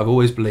this is what I've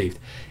always believed,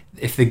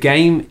 if the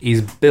game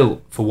is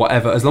built for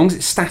whatever, as long as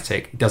it's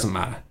static, it doesn't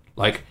matter.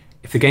 Like,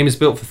 if the game is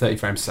built for 30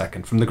 frames a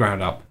second from the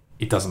ground up,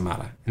 it doesn't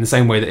matter. In the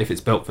same way that if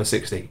it's built for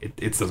 60, it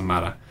doesn't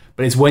matter.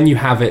 But it's when you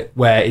have it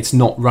where it's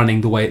not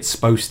running the way it's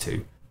supposed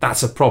to,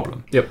 that's a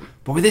problem. Yep.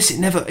 But with this,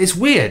 it's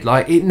weird.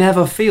 Like, it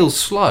never feels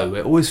slow.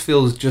 It always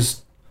feels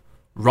just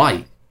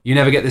right. You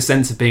never get the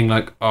sense of being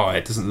like, oh,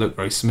 it doesn't look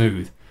very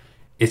smooth.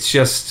 It's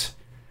just...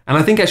 And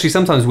I think actually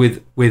sometimes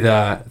with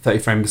 30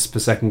 frames per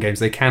second games,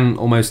 they can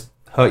almost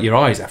hurt your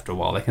eyes after a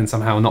while. They can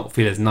somehow not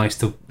feel as nice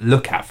to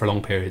look at for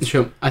long periods.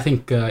 Sure. I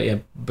think,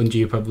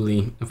 Bungie have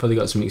probably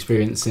got some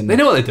experience in... They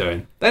know what they're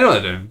doing.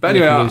 But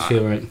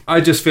anyway,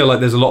 I just feel like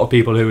there's a lot of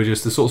people who are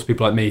just the sorts of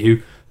people like me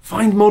who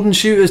find modern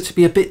shooters to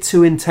be a bit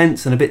too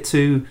intense and a bit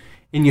too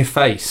in your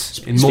face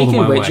in more than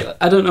one way.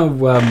 I don't know,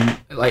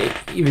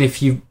 even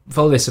if you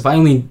follow this, if I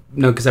only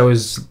know because I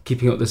was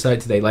keeping up the site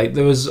today, like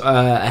there was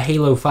a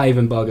Halo 5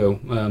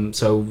 embargo,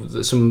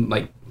 so some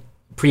like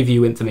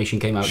preview information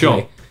came out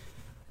today.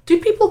 Do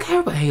people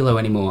care about Halo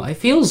anymore? I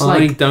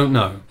don't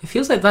know. It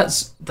feels like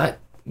that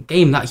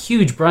game, that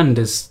huge brand,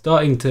 is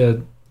starting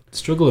to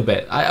struggle a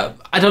bit.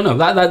 I don't know.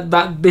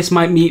 That this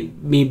might be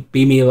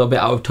me a little bit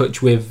out of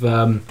touch with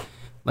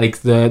like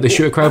the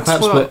shooter crowd,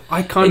 perhaps. But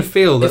I kind of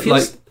feel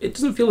that it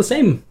doesn't feel the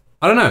same.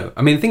 I don't know.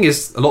 I mean, the thing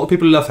is, a lot of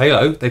people who love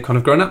Halo, they've kind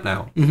of grown up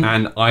now,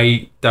 and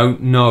I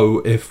don't know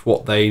if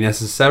what they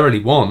necessarily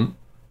want.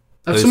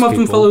 Have some of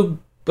them followed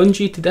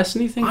Bungie to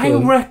Destiny? I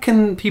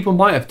reckon people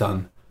might have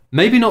done.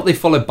 Maybe not they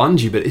follow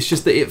Bungie, but it's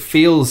just that it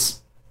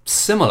feels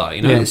similar.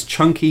 You know, it's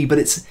chunky, but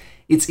it's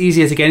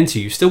easier to get into.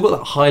 You've still got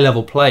that high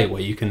level play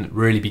where you can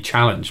really be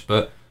challenged,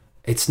 but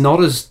it's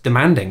not as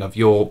demanding of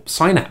your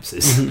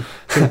synapses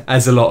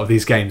as a lot of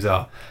these games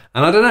are.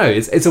 And I don't know,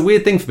 it's a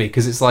weird thing for me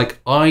because it's like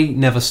I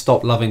never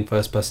stopped loving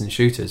first person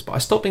shooters, but I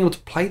stopped being able to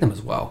play them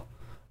as well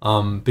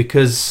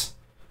because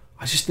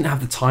I just didn't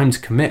have the time to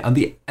commit, and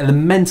the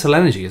mental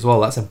energy as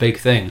well. That's a big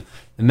thing.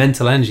 The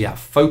mental energy, that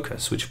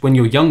focus, which when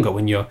you're younger,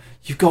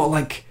 you've got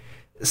like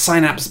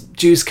synapse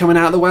juice coming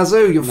out of the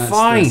wazoo, you're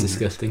fine. That's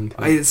disgusting.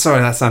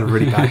 Sorry, that sounded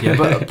really bad. Yeah,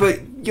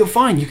 but you're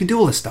fine. You can do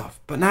all this stuff.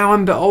 But now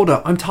I'm a bit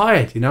older. I'm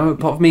tired. You know,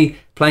 part of me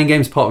playing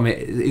games, part of me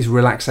is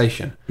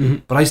relaxation.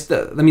 But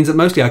that means that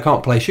mostly I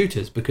can't play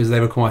shooters because they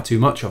require too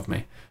much of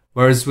me.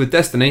 Whereas with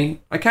Destiny,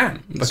 I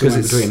can because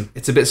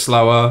it's a bit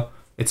slower.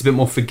 It's a bit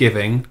more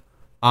forgiving.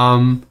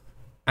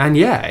 And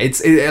yeah,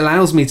 it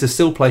allows me to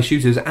still play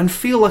shooters and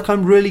feel like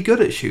I'm really good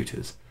at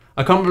shooters.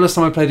 I can't remember the last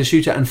time I played a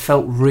shooter and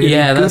felt really good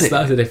at it.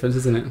 That's the difference,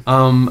 isn't it?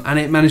 And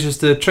it manages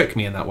to trick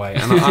me in that way.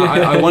 And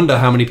I wonder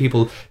how many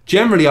people...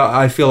 Generally,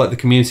 I feel like the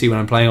community when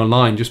I'm playing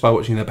online, just by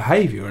watching their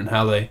behaviour and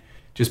how they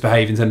just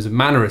behave in terms of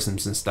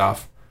mannerisms and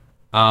stuff,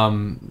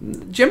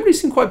 generally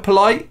seem quite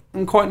polite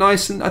and quite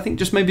nice, and I think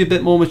just maybe a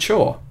bit more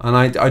mature. And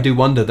I do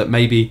wonder that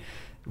maybe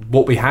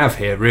what we have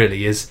here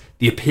really is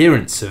the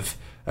appearance of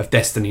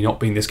Destiny not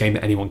being this game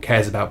that anyone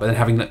cares about, but then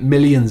having like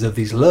millions of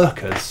these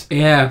lurkers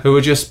who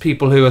are just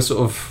people who are sort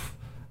of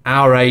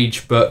our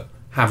age but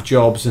have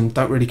jobs and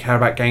don't really care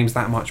about games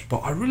that much, but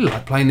I really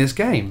like playing this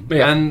game.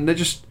 And they're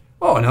just,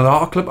 another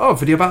art club,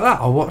 video about that,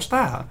 I'll watch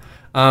that.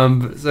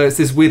 So it's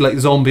this weird like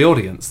zombie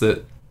audience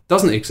that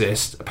doesn't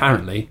exist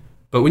apparently,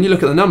 but when you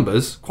look at the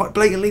numbers, quite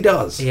blatantly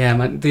does. Yeah,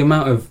 man, the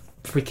amount of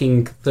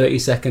freaking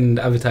 30-second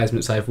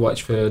advertisements I've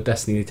watched for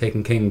Destiny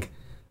Taken King,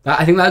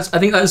 I think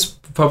that's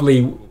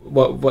probably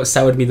what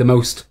soured me the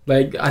most.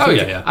 Like,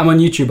 I'm on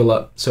YouTube a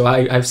lot, so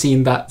I've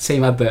seen that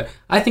same advert.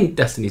 I think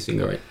Destiny's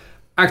doing alright.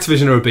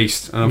 Activision are a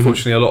beast, and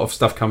unfortunately, a lot of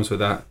stuff comes with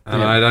that.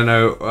 And I don't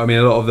know. I mean,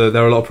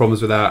 there are a lot of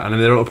problems with that, and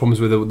there are a lot of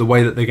problems with the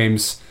way that the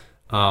game's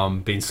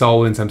being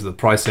sold in terms of the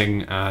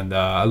pricing, and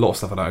a lot of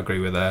stuff I don't agree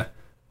with there.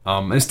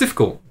 And it's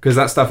difficult because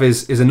that stuff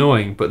is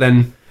annoying. But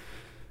then,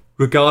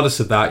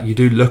 regardless of that, you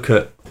do look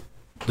at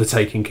the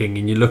Taken King,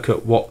 and you look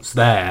at what's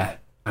there.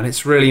 And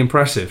it's really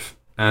impressive.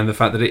 And the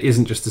fact that it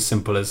isn't just as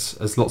simple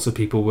as lots of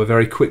people were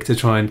very quick to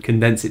try and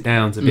condense it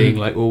down to being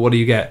like, well, what do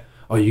you get?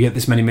 Oh, you get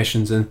this many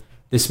missions and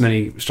this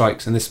many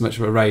strikes and this much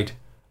of a raid.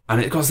 And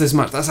it costs this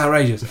much. That's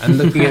outrageous. And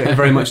looking at it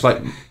very much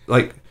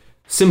like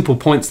simple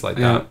points like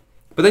that.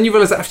 But then you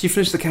realise that after you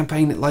finish the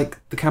campaign,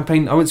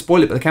 I won't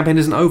spoil it, but the campaign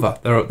isn't over.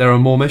 There are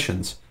more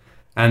missions.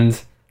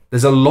 And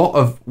there's a lot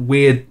of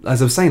weird,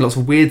 as I was saying, lots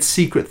of weird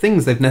secret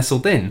things they've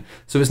nestled in.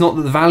 So it's not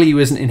that the value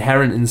isn't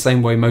inherent in the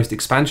same way most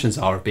expansions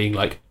are, of being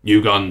like,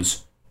 new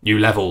guns, new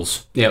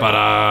levels,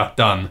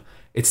 done.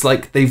 It's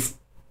like they've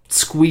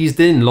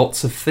squeezed in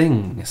lots of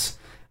things.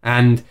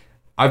 And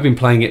I've been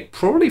playing it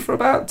probably for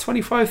about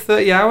 25,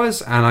 30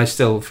 hours, and I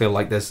still feel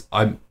like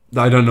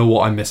I don't know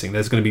what I'm missing.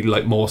 There's going to be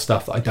like more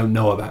stuff that I don't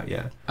know about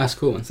yet. That's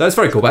cool. Man. So that's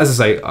very cool. But as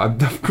I say, I'm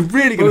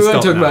really going to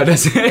stop talk about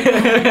this.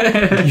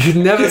 You should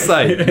never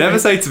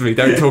say to me,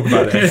 don't talk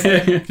about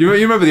this. You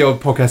remember the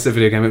old podcast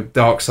video game,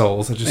 Dark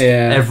Souls?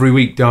 Every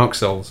week, Dark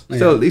Souls.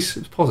 Still, at least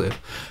it's positive.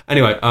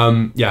 Anyway,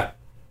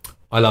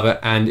 I love it.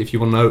 And if you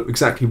want to know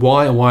exactly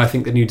why and why I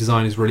think the new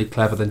design is really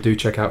clever, then do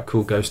check out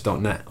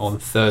coolghost.net on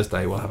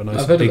Thursday. We'll have a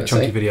nice big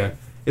chunky video.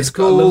 It's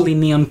got a lovely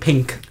neon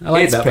pink. I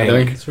like that, by the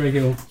way. It's very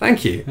cool.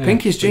 Thank you. Yeah,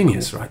 pink is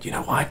genius, cool. Right? You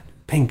know why?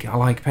 Pink. I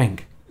like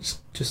pink. It's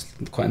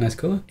just quite a nice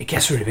colour. It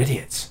gets rid of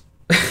idiots.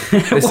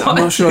 I'm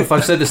not sure if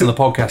I've said this on the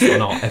podcast or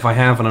not. If I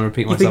have and I'm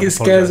repeating myself, you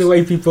think it scares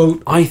away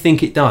people? I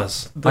think it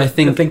does. I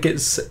think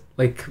it's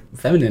like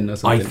feminine or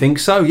something. I think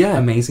so, yeah.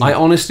 Amazing. I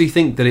honestly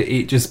think that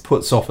it just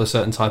puts off a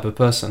certain type of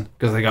person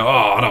because they go,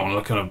 I don't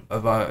want to look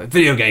at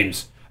video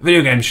games.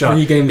 video games shut.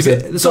 Video games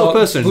the sort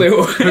of person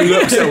blue. who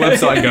looks at a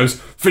website and goes,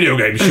 video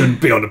games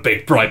shouldn't be on a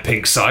big bright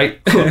pink site.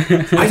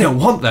 I don't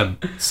want them.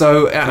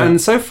 So and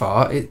so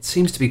far it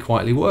seems to be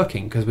quietly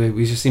working, because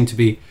we just seem to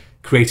be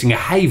creating a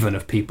haven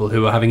of people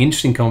who are having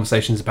interesting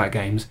conversations about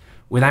games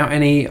without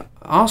any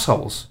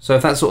arseholes. So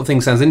if that sort of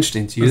thing sounds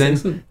interesting to you,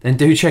 then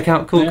do check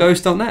out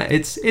coolghost.net.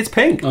 It's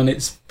pink. On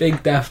its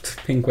big daft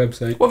pink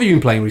website. What have you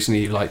been playing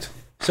recently you liked?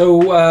 So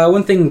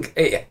one thing,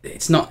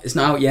 it's not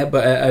out yet,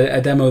 but a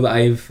demo that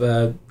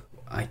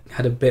I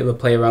had a bit of a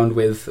play around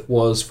with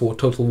was for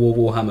Total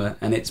War Warhammer,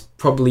 and it's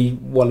probably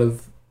one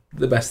of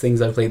the best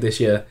things I've played this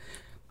year.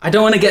 I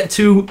don't want to get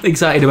too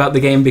excited about the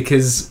game,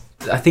 because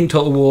I think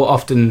Total War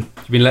often...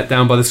 You've been let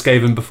down by the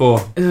Skaven before.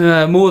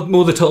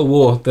 More the Total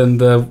War than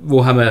the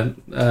Warhammer.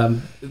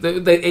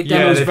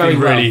 Demos very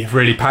been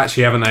really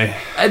patchy, haven't they?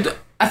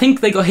 I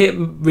think they got hit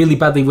really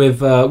badly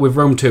with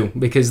Rome 2,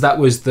 because that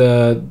was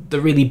the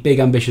really big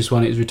ambitious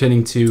one. It was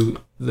returning to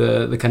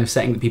the kind of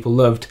setting that people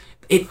loved.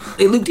 It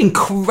looked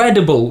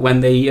incredible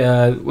when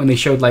they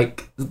showed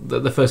like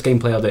the first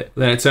gameplay of it.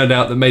 Then it turned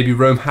out that maybe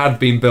Rome had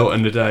been built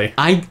in a day.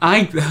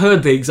 I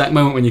heard the exact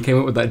moment when you came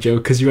up with that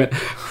joke, because you went...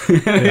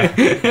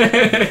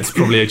 It's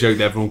probably a joke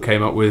that everyone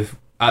came up with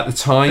at the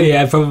time.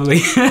 Yeah,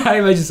 probably. I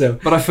imagine so.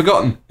 But I've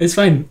forgotten. It's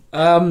fine.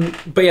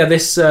 But yeah,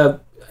 this...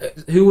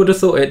 who would have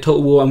thought it?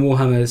 Total War and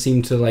Warhammer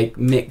seem to like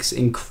mix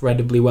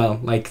incredibly well.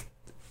 Like,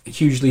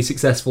 hugely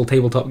successful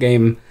tabletop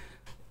game.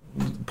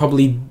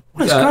 Probably...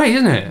 Well, it's great,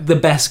 isn't it? The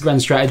best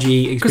grand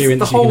strategy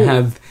experience you can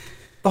have.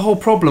 The whole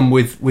problem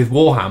with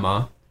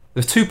Warhammer,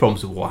 there's two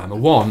problems with Warhammer.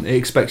 One, it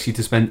expects you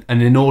to spend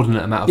an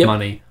inordinate amount of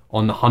money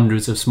on the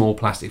hundreds of small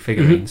plastic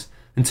figurines.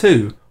 And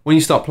two, when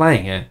you start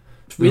playing it,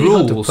 the really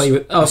hard rules to play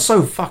with. are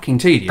so fucking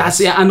tedious.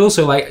 And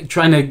also like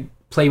trying to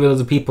play with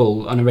other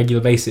people on a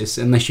regular basis,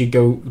 unless you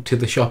go to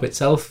the shop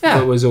itself. Yeah.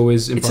 That was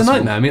always impossible. It's a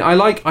nightmare. I mean, I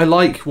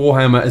like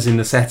Warhammer as in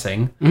the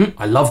setting.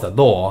 I love the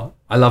lore.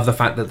 I love the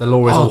fact that the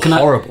lore is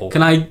horrible.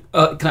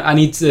 I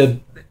need to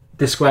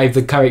describe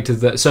the character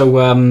that... So,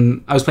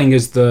 I was playing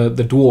as the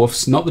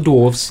dwarfs, not the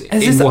dwarves. In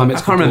Warhammer,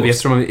 I can't remember.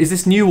 Is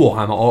this new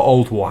Warhammer or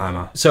old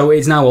Warhammer? So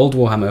it's now old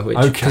Warhammer, which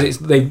because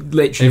they've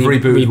literally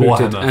rebooted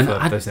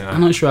Warhammer. And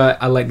I'm not sure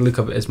I like the look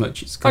of it as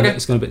much. It's kind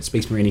of a bit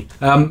Space Marine.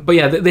 But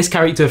yeah, this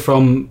character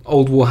from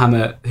old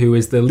Warhammer, who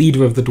is the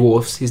leader of the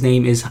dwarfs, his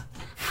name is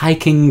High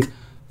King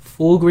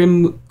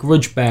Thorgrim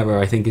Grudgebearer,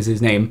 I think is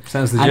his name.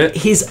 Sounds legit.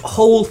 And his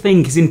whole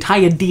thing, his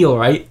entire deal,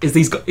 right, is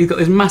he's got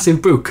this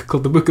massive book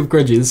called the Book of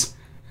Grudges.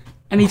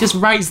 And he just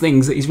writes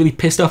things that he's really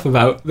pissed off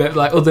about, that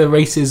like other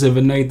races have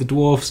annoyed the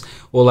dwarfs,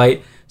 or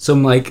like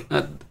some like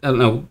I don't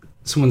know,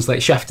 someone's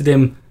like shafted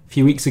him a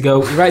few weeks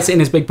ago. He writes it in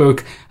his big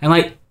book, and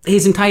like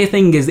his entire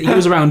thing is that he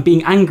goes around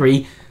being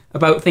angry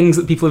about things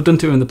that people have done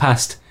to him in the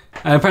past.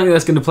 And apparently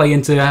that's going to play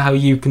into how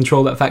you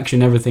control that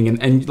faction and everything,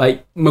 and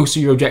like most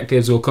of your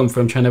objectives will come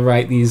from trying to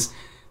right these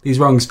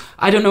wrongs.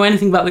 I don't know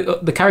anything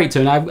about the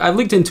character, and I've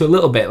looked into a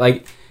little bit,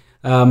 like.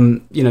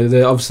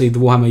 Obviously the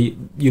Warhammer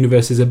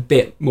universe is a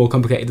bit more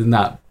complicated than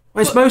that.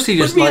 Well, it's mostly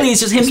just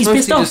it's just him. He's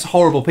pissed off. Just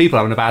horrible people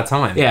having a bad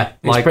time. Yeah,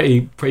 it's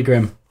pretty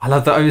grim. I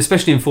love that,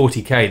 especially in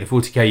 40k. The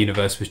 40k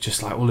universe was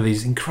just like all of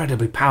these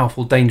incredibly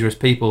powerful, dangerous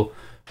people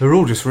who are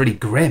all just really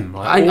grim.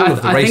 Like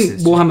I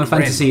think Warhammer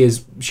Fantasy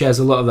shares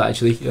a lot of that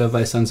actually,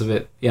 by the sounds of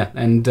it. Yeah,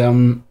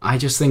 and I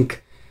just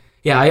think,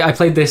 I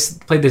played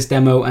this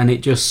demo, and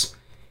it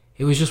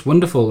was just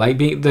wonderful. Like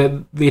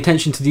the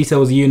attention to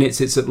detail of the units.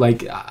 It's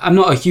like, I'm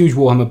not a huge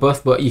Warhammer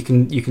buff, but you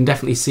can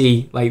definitely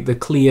see like the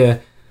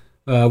clear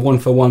one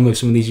for one with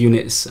some of these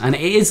units. And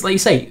it is, like you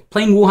say,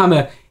 playing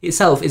Warhammer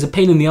itself is a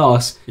pain in the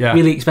arse,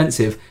 really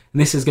expensive. And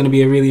this is going to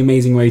be a really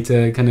amazing way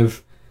to kind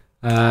of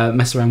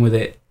mess around with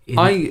it.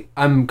 I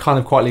am kind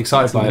of quietly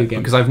excited by it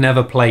because I've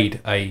never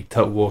played a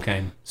Total War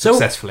game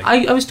successfully.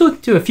 I was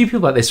talking to a few people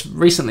about this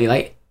recently.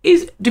 Like,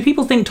 do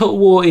people think Total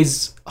War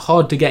is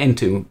hard to get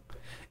into?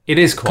 It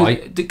is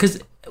quite,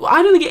 because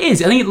I don't think it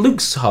is. I think it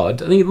looks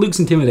hard. I think it looks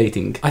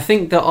intimidating. I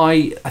think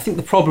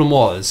the problem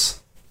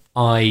was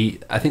I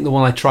think the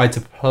one I tried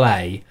to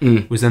play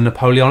was the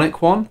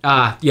Napoleonic one.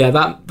 Yeah,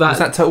 that was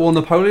that Total War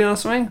Napoleon or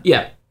something.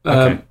 Yeah,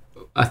 okay.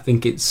 I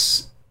think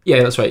it's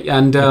that's right.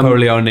 And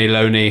Napoleone.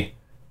 I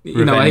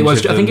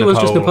think it was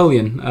just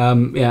Napoleon.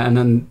 And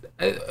then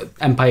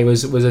Empire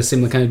was a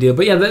similar kind of deal.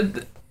 But yeah,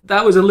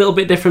 that was a little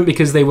bit different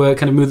because they were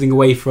kind of moving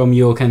away from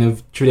your kind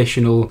of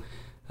traditional.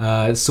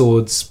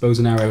 Swords, bows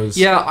and arrows.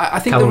 Yeah, I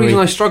think cavalry. The reason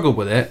I struggled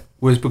with it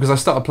was because I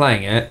started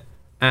playing it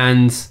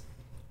and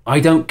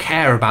I don't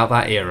care about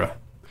that era.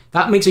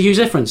 That makes a huge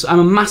difference. I'm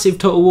a massive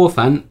Total War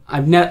fan.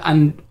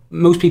 And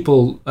most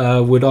people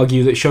would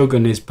argue that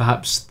Shogun is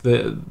perhaps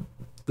the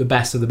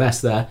best of the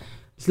best there.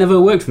 It's never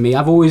worked for me.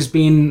 I've always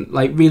been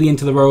like really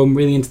into the Rome,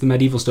 really into the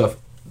medieval stuff.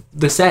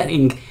 The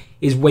setting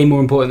is way more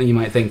important than you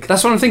might think.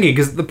 That's what I'm thinking,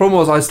 because the problem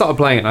was I started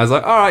playing it and I was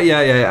like, all right, yeah,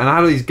 and I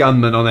had all these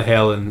gunmen on a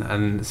hill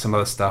and some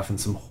other stuff and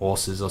some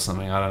horses or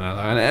something, I don't know.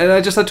 And I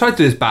tried to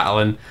do this battle,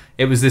 and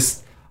it was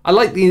this, I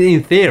like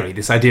in theory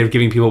this idea of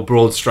giving people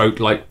broad stroke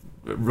like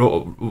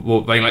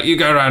being like, you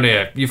go around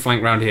here, you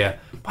flank around here.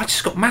 But I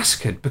just got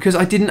massacred because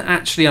I didn't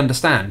actually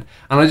understand,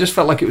 and I just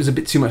felt like it was a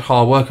bit too much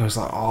hard work. I was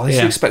like, oh, this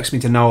expects me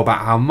to know about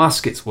how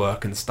muskets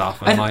work and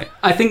stuff. And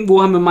I think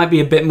Warhammer might be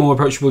a bit more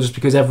approachable just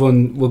because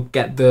everyone will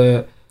get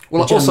the.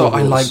 Well, also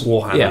I like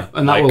Warhammer. Yeah,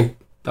 and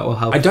that will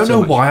help. I don't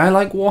know why I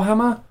like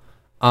Warhammer,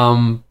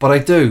 but I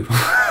do.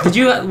 Did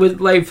you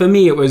like? For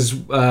me, it was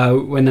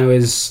when I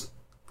was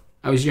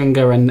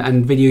younger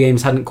and video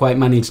games hadn't quite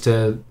managed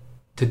to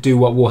do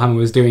what Warhammer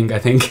was doing. I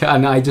think,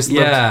 and I just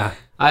loved,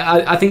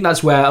 I think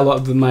that's where a lot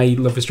of my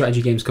love for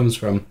strategy games comes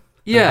from.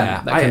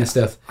 Yeah, that kind of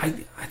stuff. I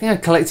think I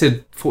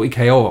collected 40k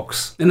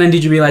orcs. And then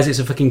did you realise it's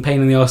a fucking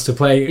pain in the arse to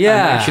play?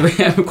 Yeah. And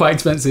actually quite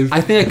expensive.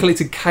 I think I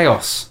collected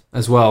chaos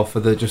as well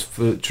for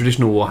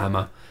traditional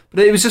Warhammer.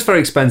 But it was just very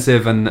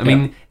expensive, and I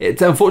mean,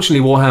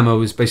 unfortunately Warhammer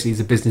was basically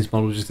a business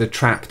model, just a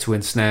trap to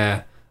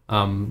ensnare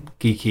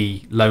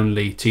geeky,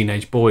 lonely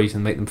teenage boys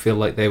and make them feel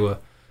like they were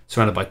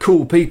surrounded by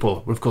cool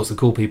people. Well, of course, the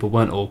cool people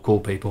weren't all cool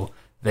people.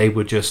 They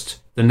were just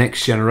the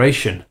next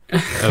generation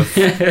of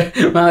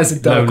well, that's a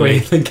dark way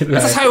of thinking about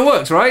it. That's how it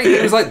works, right?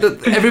 It was like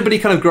everybody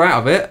kind of grew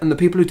out of it, and the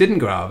people who didn't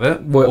grow out of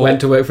it went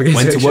to work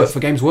for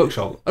Games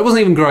Workshop. I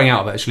wasn't even growing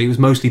out of it, actually. It was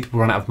mostly people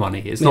ran out of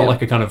money. It's not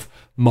like a kind of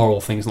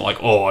moral thing. It's not like,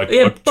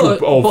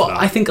 but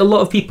I think a lot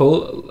of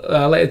people,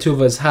 like the two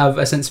of us, have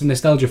a sense of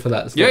nostalgia for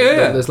that.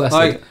 That's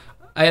lasted.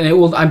 And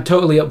I'm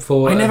totally up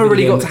for. I never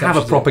really got to have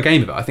a proper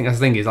game of it. I think that's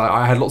the thing is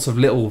I had lots of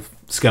little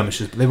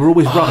skirmishes, but they were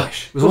always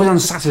rubbish. It was always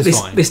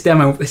unsatisfying. This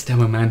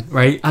demo, man,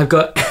 right? I've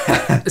got.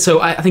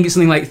 So I think it's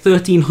something like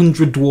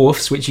 1,300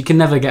 dwarfs, which you can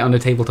never get on a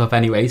tabletop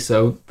anyway.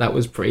 So that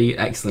was pretty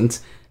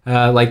excellent.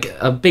 Like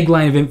a big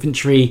line of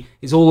infantry.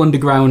 It's all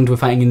underground. We're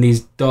fighting in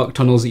these dark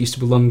tunnels that used to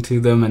belong to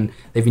them, and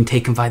they've been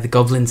taken by the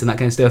goblins and that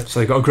kind of stuff. So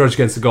they got a grudge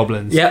against the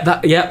goblins. Yeah,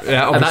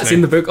 that's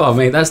in the book. Oh,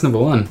 mate, that's number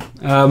one.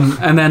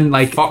 And then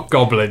like fuck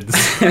goblins.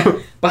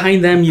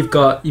 Behind them, you've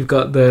got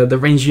the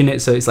ranged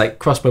units. So it's like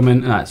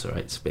crossbowmen. That's all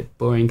right. It's a bit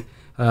boring.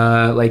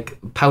 Like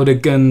powder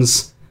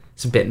guns.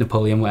 It's a bit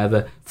Napoleon,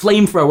 whatever.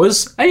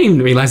 Flamethrowers. I didn't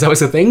even realise that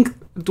was a thing.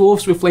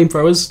 Dwarfs with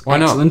flamethrower. Why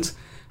not? Excellent.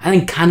 And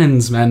then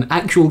cannons, man.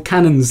 Actual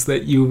cannons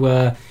that you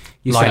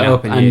set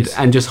up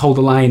and just hold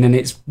a line, and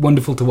it's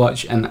wonderful to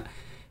watch, and it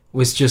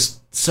was just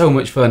so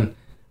much fun.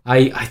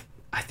 I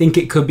think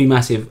it could be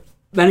massive.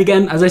 Then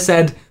again, as I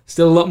said,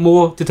 still a lot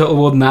more to Total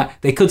War than that.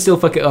 They could still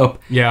fuck it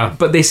up. Yeah.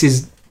 But this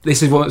is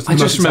what's I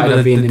just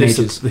remember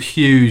the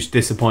huge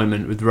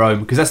disappointment with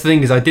Rome, because that's the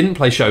thing is I didn't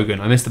play Shogun.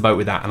 I missed the boat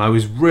with that, and I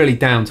was really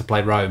down to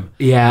play Rome.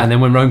 Yeah. And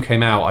then when Rome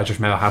came out, I just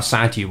remember how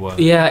sad you were.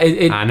 Yeah.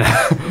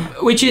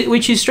 Which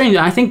is strange.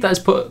 I think that's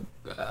put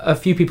a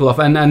few people off,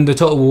 and the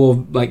Total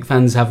War like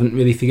fans haven't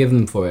really forgiven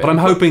them for it. But I'm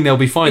hoping they'll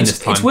be fine this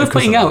time. It's worth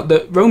pointing out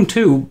that Rome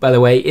 2, by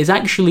the way, is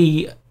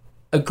actually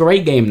a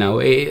great game now.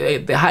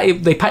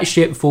 They patched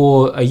it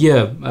for a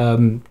year,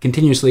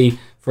 continuously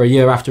for a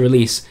year after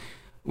release,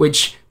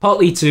 which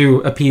partly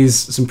to appease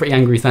some pretty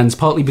angry fans,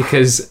 partly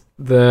because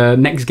the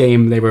next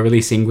game they were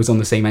releasing was on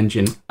the same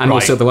engine, and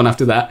also the one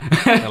after that.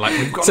 They're like,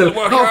 we've got to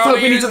work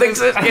out. We need to fix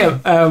it.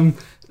 Yeah.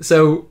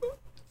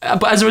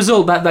 But as a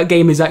result, that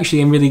game is actually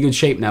in really good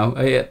shape now,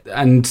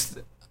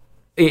 and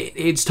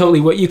it's totally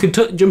what you could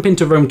jump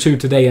into Rome 2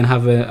 today and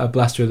have a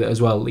blast with it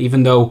as well.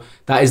 Even though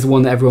that is the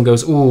one that everyone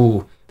goes,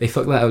 "Ooh, they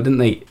fucked that out, didn't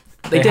they?"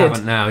 They did.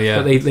 Haven't now,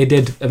 yeah. But they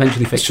did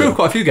eventually fix it. It's true of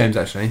quite a few games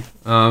actually.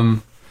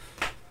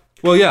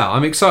 Well, yeah,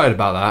 I'm excited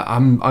about that.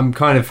 I'm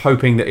kind of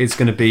hoping that it's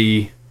going to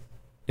be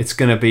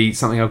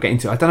something I'll get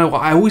into. I don't know.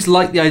 I always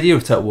like the idea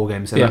of Total War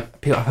games. And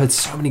I've heard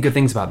so many good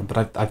things about them, but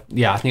I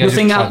think I just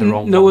tried the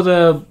wrong one. No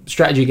other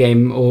strategy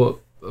game or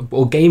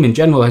game in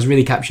general has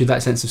really captured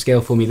that sense of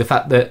scale for me. The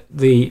fact that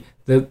the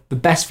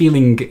best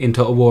feeling in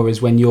Total War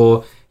is when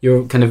you're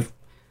kind of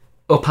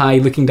up high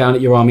looking down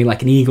at your army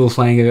like an eagle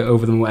flying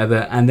over them or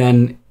whatever, and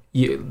then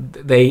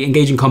they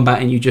engage in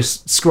combat and you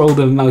just scroll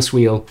the mouse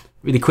wheel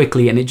really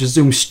quickly and it just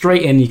zooms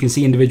straight in. You can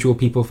see individual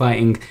people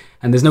fighting,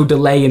 and there's no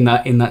delay in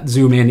that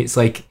zoom in. It's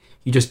like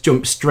you just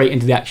jump straight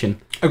into the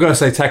action. I've got to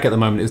say, Tech at the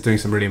moment is doing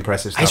some really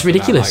impressive stuff. It's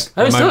ridiculous.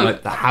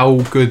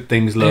 How good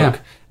things look. Yeah.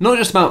 Not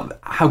just about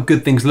how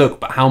good things look,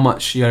 but how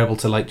much you're able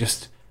to like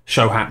just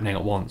show happening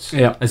at once.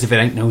 Yeah. As if it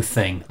ain't no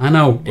thing. I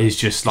know. It's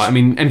just like, I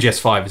mean,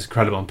 MGS5 is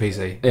incredible on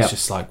PC. It's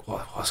just like,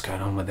 what's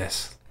going on with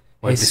this?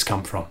 Where did this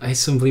come from?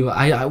 It's unbelievable.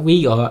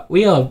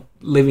 We are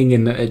living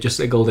in just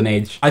a golden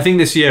age. I think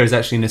this year is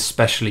actually an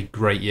especially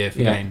great year for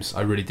games.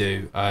 I really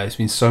do. It's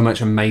been so much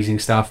amazing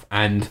stuff,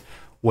 and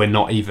we're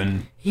not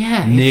even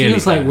nearly it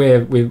feels like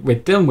we're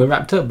done, we're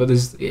wrapped up, but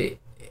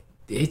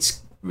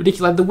it's ridiculous.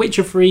 Like The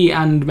Witcher 3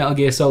 and Metal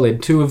Gear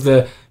Solid, two of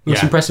the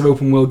most impressive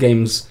open world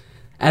games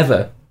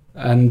ever,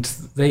 and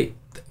they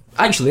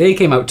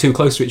came out too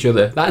close to each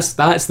other. That's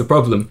the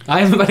problem.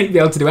 I haven't been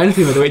able to do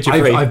anything with The Witcher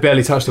 3. I've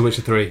barely touched The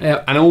Witcher 3.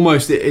 Yep. And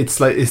almost, it's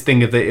like this thing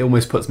that it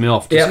almost puts me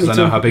off just because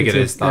I know how big it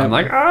is. I'm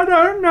like, I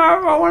don't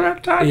know, I want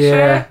to touch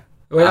it.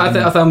 Well,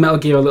 I found Metal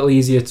Gear a little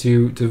easier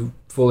to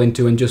fall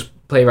into and just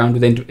play around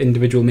with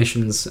individual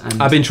missions.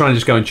 And I've been trying to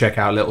just go and check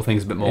out little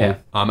things a bit more. Yeah.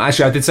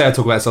 Actually, I did say I'd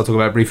talk about it, so I'll talk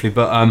about it briefly.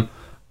 But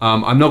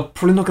I'm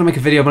probably not going to make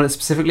a video on it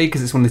specifically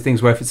because it's one of the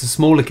things where if it's a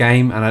smaller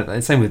game,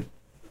 and same with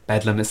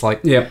Bedlam, it's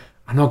like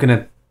I'm not going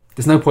to.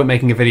 There's no point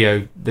making a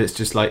video that's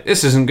just like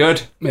this isn't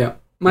good. Yeah,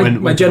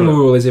 my general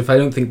rule is if I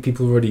don't think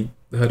people have already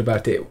heard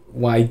about it,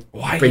 why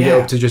bring it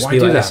up to just be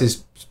like this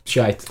is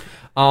shite.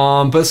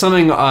 But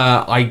something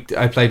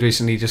I played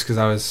recently just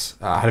because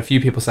I had a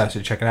few people say I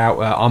should check it out.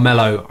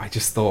 Armello, I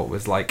just thought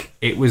was like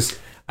it was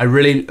a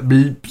really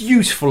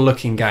beautiful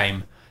looking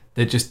game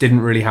that just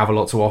didn't really have a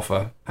lot to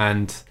offer,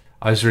 and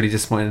I was really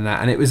disappointed in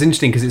that. And it was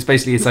interesting because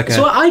it's like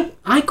so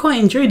I quite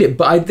enjoyed it,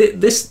 but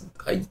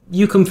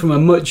you come from a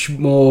much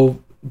more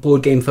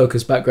board game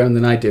focused background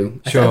than I do.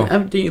 Sure.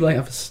 Do you like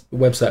have a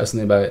website or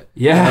something about it?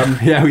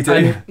 Yeah, yeah, we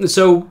do.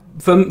 So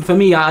for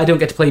me, I don't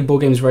get to play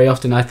board games very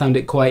often. I found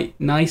it quite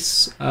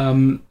nice.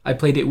 I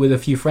played it with a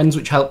few friends,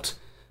 which helped.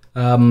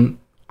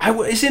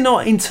 Is it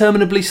not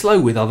interminably slow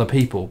with other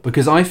people?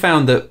 Because I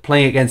found that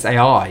playing against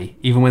AI,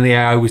 even when the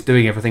AI was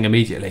doing everything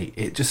immediately,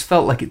 it just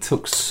felt like it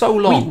took so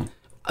long.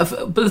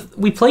 But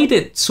we played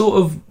it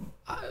sort of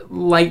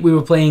like we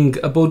were playing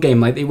a board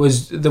game. Like there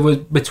was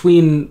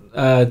between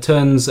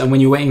turns, and when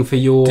you're waiting for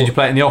your. Did you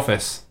play it in the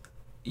office?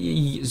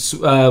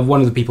 One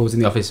of the people was in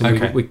the office,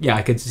 and okay.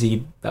 I could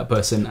see that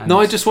person. And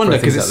no, I just wonder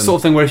because it's the sort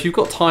of thing where if you've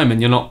got time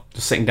and you're not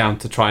just sitting down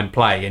to try and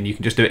play, and you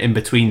can just do it in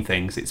between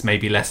things, it's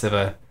maybe less of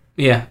a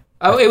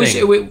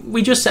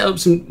we just set up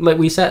some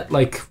we set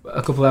like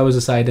a couple of hours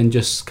aside and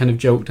just kind of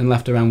joked and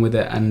laughed around with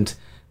it, and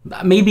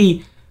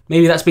maybe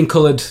that's been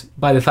coloured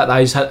by the fact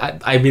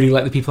that I really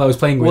like the people I was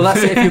playing with. Well,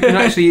 that's it. If you can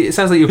actually, it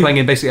sounds like you're playing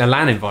in basically a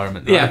LAN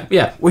environment. Right?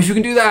 Yeah. Well, if you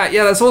can do that,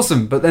 yeah, that's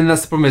awesome. But then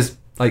that's the problem is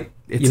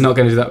you're not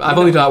going to do that. I've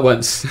only done that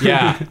once.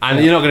 Yeah,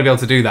 and you're not going to be able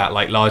to do that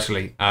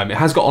largely. It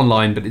has got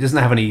online, but it doesn't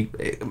have any.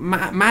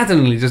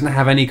 Maddeningly doesn't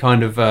have any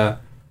kind of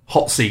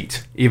hot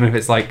seat, even if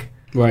it's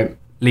right.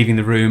 Leaving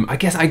the room. I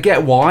guess I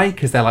get why,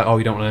 because they're like, oh,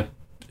 you don't want to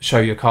show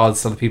your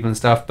cards to other people and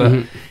stuff.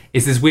 But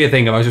it's this weird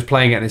thing of I was just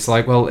playing it, and it's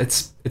like, well,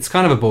 it's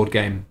kind of a board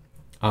game.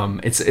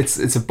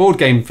 It's a board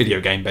game,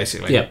 video game,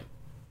 basically. Yeah.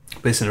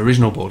 But it's an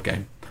original board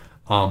game.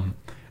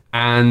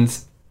 And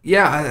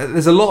yeah,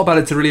 there's a lot about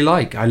it to really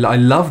like. I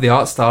love the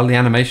art style, the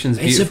animation's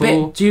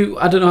beautiful. It's a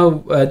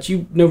bit. Do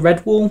you know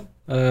Redwall?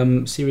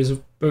 Series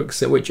of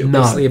books which are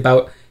basically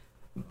about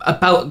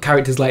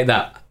characters like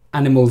that.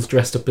 Animals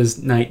dressed up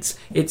as knights.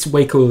 It's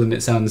way cooler than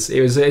it sounds.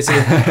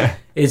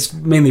 It's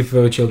mainly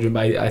for children,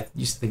 but I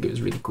used to think it was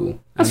really cool.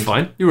 That's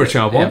fine. You were a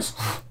child once.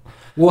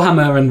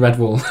 Warhammer and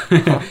Redwall.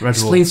 Redwall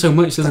Explains so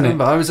much, doesn't it?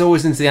 But I was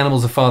always into the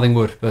animals of Farthing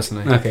Wood,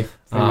 personally. Okay.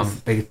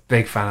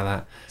 Big fan of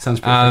that. Sounds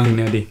pretty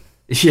nerdy.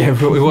 Yeah,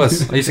 it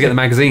was. I used to get the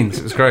magazines.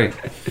 It was great.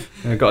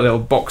 I got a little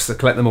box to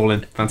collect them all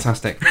in.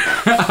 Fantastic.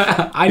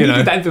 I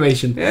needed that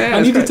information. Yeah,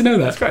 I needed to know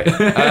that. That's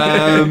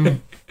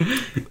great.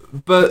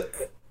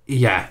 But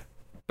yeah.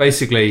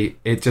 Basically,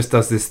 it just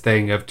does this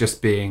thing of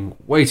just being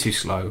way too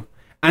slow.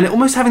 And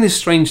almost having this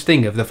strange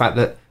thing of the fact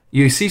that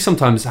you see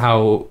sometimes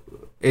how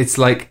it's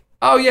like,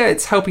 oh yeah,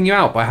 it's helping you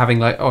out by having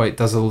it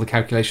does all the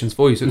calculations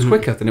for you. So it's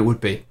quicker than it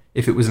would be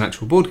if it was an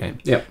actual board game.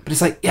 Yeah. But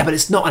it's like, yeah, but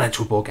it's not an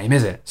actual board game,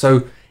 is it?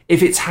 So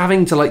if it's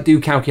having to do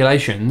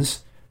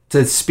calculations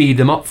to speed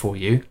them up for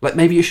you,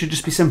 maybe it should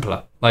just be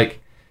simpler.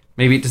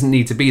 Maybe it doesn't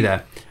need to be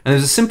there. And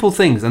there's simple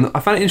things. And I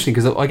find it interesting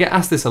because I get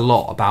asked this a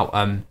lot about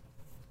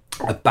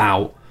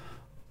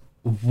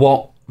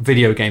what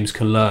video games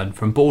can learn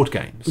from board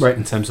games, right?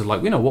 In terms of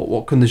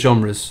what can the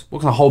genres, what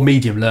can the whole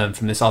medium learn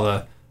from this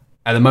other,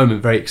 at the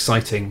moment, very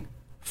exciting,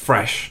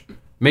 fresh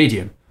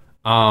medium?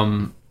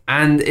 And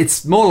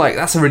it's more like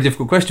that's a really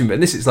difficult question. But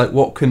in this, it's like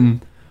what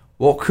can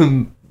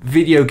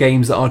video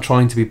games that are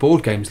trying to be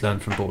board games learn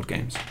from board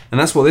games? And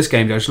that's what this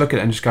game does. Just look at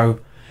it and just go,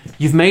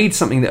 you've made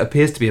something that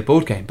appears to be a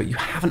board game, but you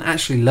haven't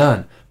actually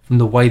learned from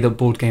the way that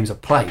board games are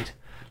played.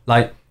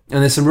 And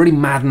there's some really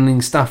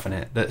maddening stuff in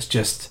it that's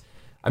just.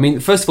 I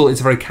mean, first of all, it's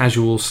a very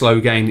casual, slow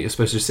game that you're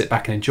supposed to just sit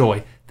back and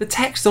enjoy. The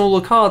text on all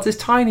the cards is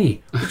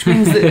tiny, which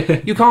means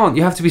that you can't.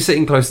 You have to be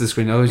sitting close to the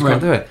screen, otherwise you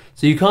can't do it.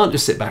 So you can't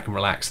just sit back and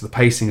relax. The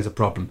pacing is a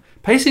problem.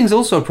 Pacing is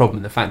also a problem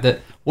in the fact that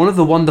one of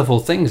the wonderful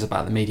things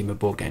about the medium of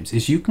board games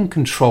is you can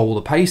control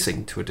the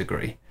pacing to a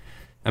degree.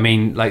 I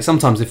mean,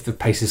 sometimes if the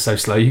pace is so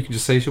slow, you can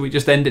just say, shall we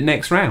just end it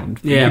next round?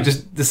 Yeah. You can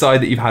just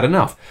decide that you've had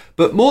enough.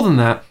 But more than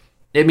that,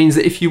 it means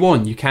that if you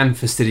want, you can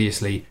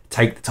fastidiously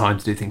take the time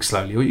to do things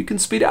slowly, or you can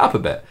speed it up a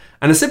bit.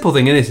 And a simple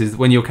thing in this is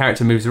when your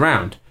character moves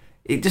around,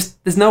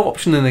 there's no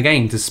option in the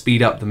game to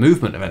speed up the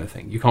movement of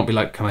anything. You can't be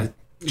can I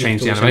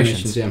change the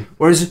animations? Yeah.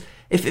 Whereas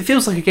if it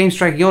feels like a game's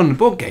dragging on in a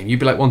board game, you'd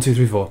be like 1, 2,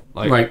 3, 4.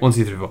 Right. 1,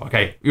 2, 3, 4.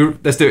 Okay,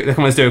 let's do it.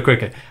 Let's do it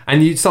quicker.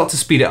 And you start to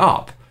speed it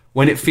up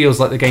when it feels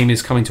like the game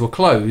is coming to a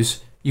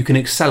close. You can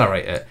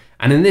accelerate it.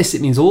 And in this,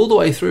 it means all the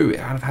way through, it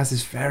kind of has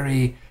this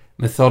very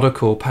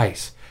methodical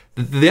pace.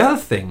 The other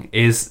thing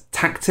is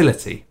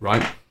tactility,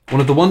 right?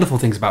 One of the wonderful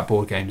things about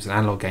board games and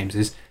analog games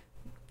is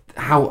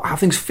how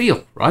things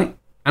feel, right?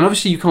 And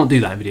obviously you can't do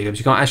that in video games.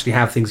 You can't actually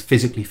have things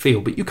physically feel,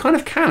 but you kind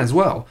of can as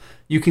well.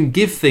 You can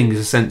give things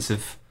a sense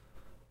of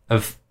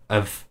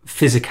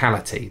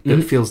physicality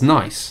that feels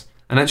nice.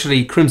 And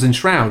actually, Crimson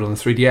Shroud on the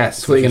 3DS.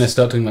 So you're going to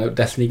start talking about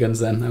Destiny guns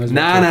then? No.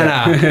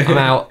 I'm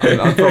out.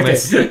 I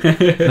promise.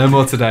 No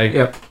more today.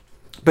 Yep.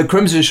 But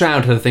Crimson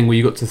Shroud had a thing where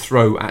you got to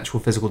throw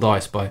actual physical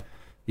dice by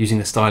using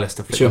the stylus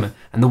to flick them.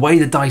 And the way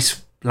the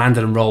dice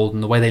landed and rolled,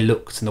 and the way they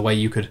looked, and the way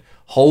you could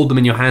hold them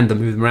in your hand and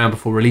move them around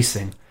before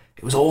releasing,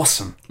 it was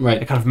awesome. Right.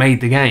 It kind of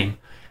made the game.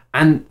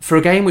 And for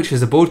a game which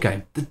is a board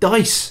game, the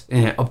dice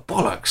in it are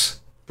bollocks.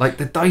 Like,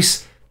 the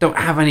dice don't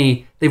have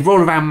any... They roll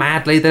around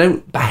madly. They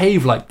don't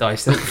behave like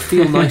dice. They don't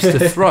feel nice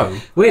to throw.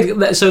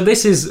 Weird. So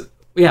this is...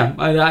 Yeah,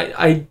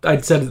 I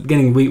said at the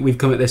beginning, we've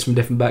come at this from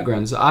different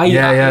backgrounds.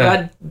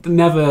 I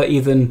never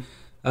even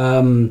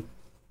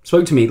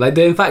spoke to me. Like,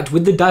 in fact,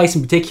 with the dice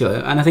in particular,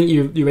 and I think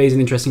you raise an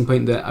interesting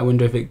point that I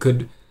wonder if they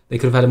could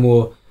have had a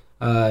more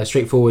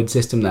straightforward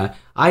system there.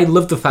 I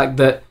love the fact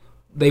that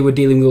they were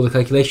dealing with all the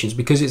calculations,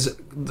 because it's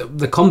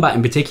the combat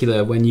in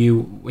particular. When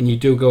you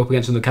do go up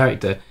against another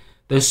character,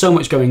 there's so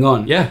much going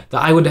on. Yeah.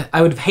 That I would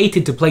have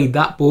hated to play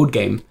that board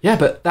game. Yeah,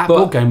 but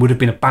board game would have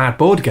been a bad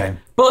board game.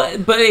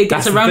 But it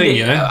gets around thing, it,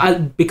 you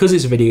know? Because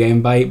it's a video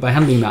game by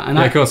handling that. And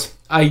of course.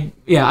 I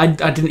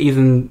didn't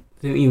even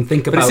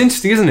think about. But it's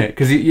interesting, isn't it?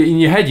 Because in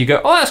your head you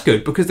go, "Oh, that's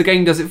good," because the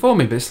game does it for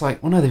me. But it's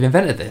like, well, no, they've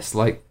invented this.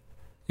 Like,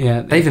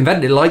 yeah, they've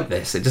invented it like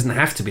this. It doesn't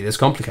have to be this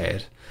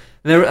complicated.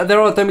 There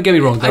are. Don't get me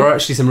wrong. There are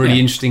actually some really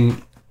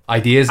interesting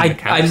ideas and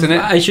mechanics in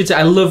it. I should say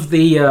I love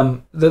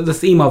the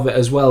theme of it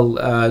as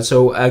well.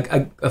 So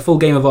a full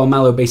game of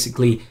Armallo,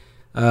 basically,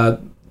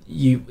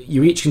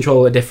 you each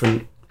control a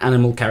different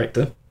animal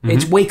character. Mm-hmm.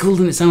 It's way cooler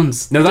than it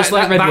sounds. No, just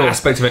like Red that Bull.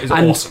 aspect of it is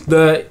and awesome.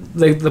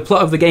 The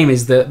plot of the game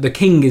is that the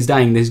king is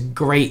dying. This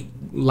great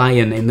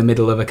lion in the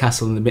middle of a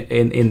castle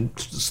in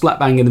slap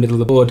bang in the middle of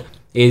the board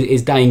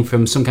is dying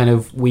from some kind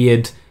of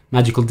weird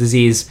magical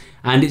disease,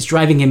 and it's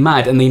driving him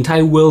mad, and the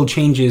entire world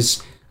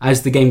changes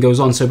as the game goes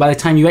on. So by the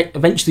time you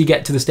eventually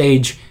get to the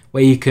stage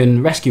where you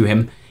can rescue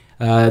him,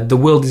 the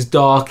world is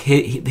dark,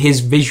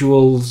 his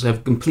visuals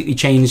have completely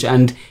changed,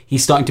 and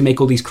he's starting to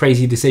make all these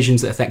crazy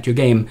decisions that affect your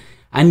game.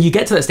 And you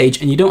get to that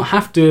stage, and you don't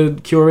have to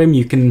cure him.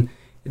 You can,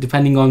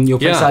 depending on your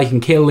playstyle, you can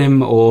kill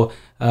him or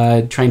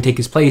try and take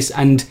his place.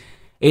 And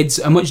it's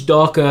a much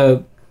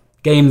darker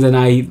game than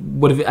I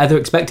would have ever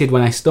expected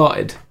when I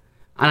started.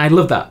 And I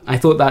love that. I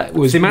thought that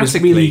was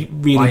really,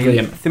 really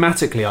brilliant.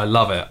 Thematically, I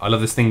love it. I love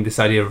this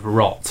idea of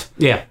rot.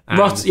 Yeah.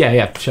 Rot,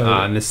 yeah. Sure.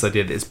 And this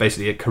idea that it's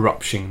basically a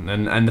corruption.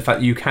 And the fact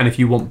that you can, if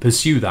you want,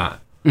 pursue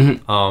that.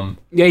 Mm-hmm.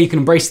 You can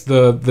embrace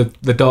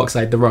the dark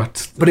side, the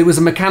rot. But it was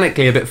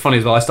mechanically a bit funny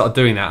as well. I started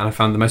doing that, and I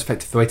found the most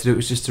effective way to do it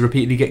was just to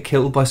repeatedly get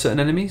killed by certain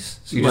enemies.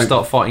 So you just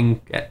start fighting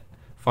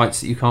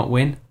fights that you can't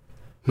win,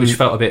 which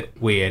felt a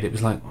bit weird. It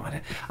was like, I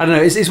don't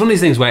know. It's one of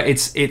these things where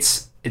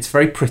it's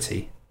very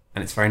pretty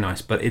and it's very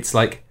nice, but it's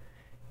like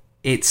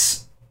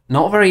it's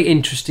not very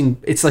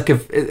interesting. It's like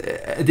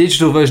a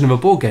digital version of a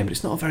board game, but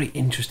it's not a very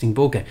interesting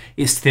board game.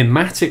 It's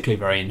thematically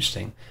very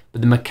interesting, but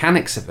the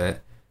mechanics of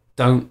it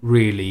don't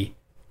really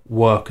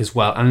work as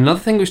well. And another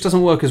thing which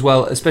doesn't work as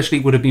well, especially,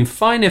 would have been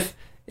fine if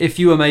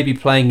you were maybe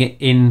playing it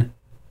in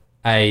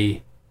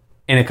a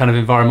kind of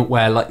environment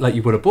where like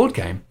you would a board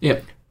game.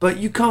 Yep. But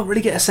you can't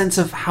really get a sense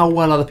of how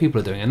well other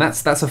people are doing, and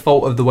that's a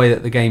fault of the way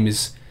that the game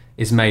is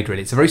made.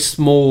 Really, it's a very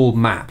small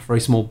map,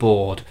 very small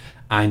board,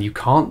 and you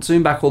can't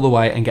zoom back all the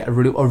way and get a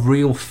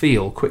real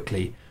feel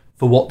quickly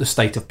for what the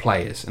state of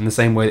play is. In the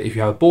same way that if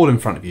you have a board in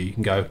front of you, you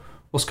can go,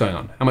 what's going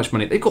on? How much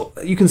money they've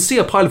got? You can see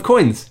a pile of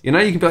coins. You know,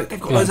 you can be like, they've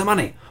got loads of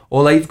money,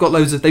 or they've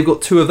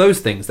got two of those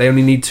things. They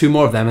only need two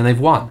more of them, and they've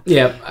won.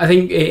 Yeah, I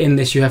think in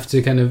this you have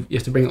to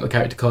bring up the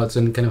character cards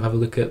and kind of have a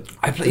look at.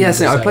 I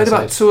played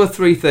about 2 or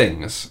 3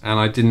 things, and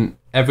I didn't.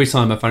 Every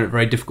time I found it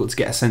very difficult to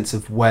get a sense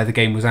of where the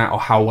game was at or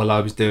how well I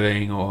was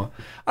doing, or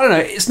I don't know.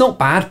 It's not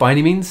bad by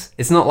any means.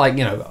 It's not like,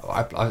 you know,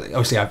 I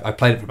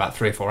played it for about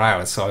 3 or 4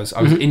 hours, so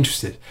I was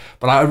interested,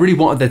 but I really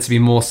wanted there to be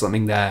more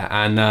something there,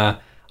 and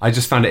I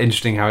just found it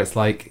interesting how it's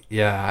like,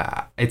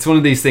 yeah, it's one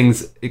of these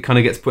things. It kind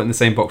of gets put in the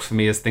same box for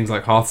me as things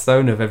like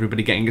Hearthstone, of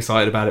everybody getting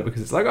excited about it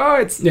because it's like, oh,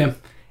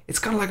 it's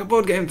kind of like a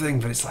board game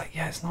thing, but it's like,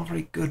 yeah, it's not a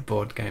very good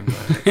board game.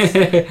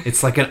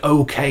 It's like an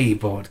okay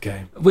board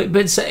game. But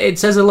it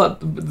says a lot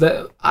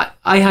that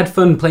I had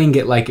fun playing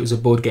it like it was a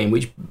board game,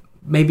 which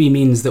maybe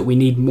means that we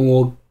need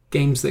more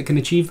games that can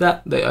achieve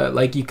that.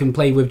 Like you can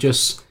play with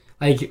just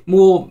like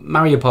more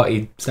Mario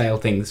Party style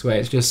things where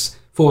it's just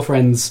 4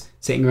 friends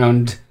sitting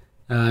around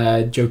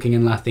joking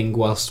and laughing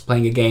whilst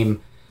playing a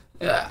game.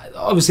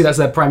 Obviously, that's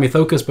their primary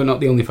focus, but not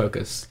the only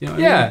focus. You know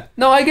what I mean?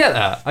 No, I get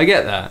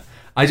that.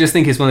 I just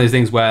think it's one of those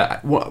things where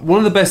one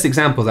of the best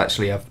examples,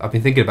 actually, I've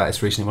been thinking about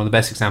this recently. One of the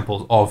best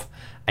examples of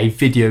a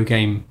video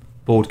game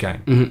board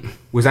game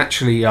was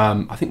actually,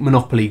 I think,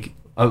 Monopoly,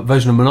 a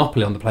version of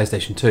Monopoly on the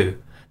PlayStation 2.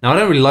 Now, I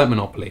don't really like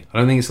Monopoly. I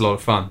don't think it's a lot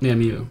of fun. Yeah,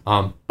 me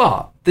either.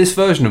 But this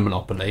version of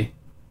Monopoly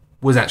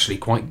was actually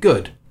quite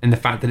good in the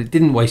fact that it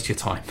didn't waste your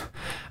time,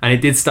 and it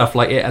did stuff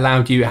like it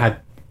allowed you. It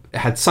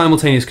had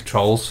simultaneous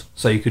controls,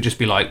 so you could just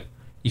be like,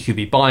 you could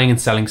be buying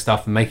and selling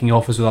stuff and making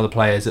offers with other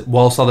players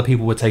whilst other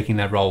people were taking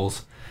their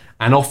roles.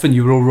 and often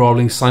you were all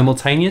rolling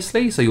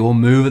simultaneously, so you all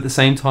move at the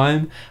same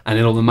time, and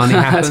then all the money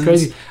happens. That's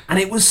crazy. And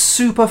it was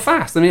super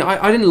fast. I mean,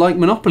 I didn't like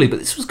Monopoly, but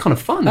this was kind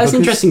of fun. That's an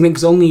interesting thing,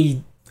 because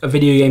only a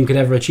video game could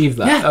ever achieve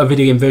that. Yeah. A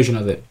video game version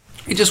of it.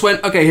 It just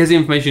went, okay, here's the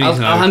information you need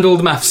to know. I'll handle all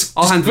the maths.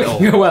 I'll handle it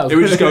all. Well. It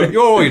would just go,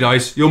 you'll roll your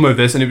dice, you'll move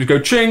this, and it would go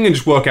ching and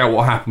just work out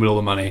what happened with all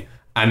the money.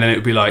 And then it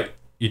would be like,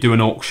 you do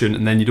an auction,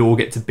 and then you'd all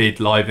get to bid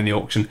live in the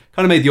auction.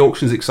 Kind of made the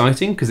auctions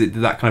exciting, because it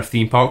did that kind of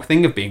theme park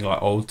thing of being like,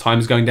 oh,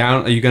 time's going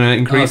down, are you going to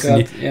increase? Oh,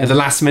 God, and at the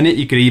last minute,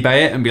 you could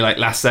eBay it and be like,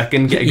 last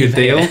second, get a good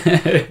deal.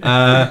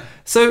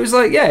 So it was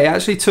like, yeah, it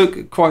actually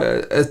took quite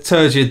a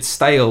turgid,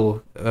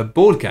 stale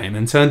board game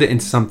and turned it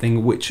into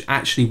something which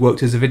actually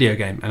worked as a video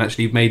game and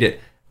actually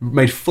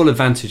made full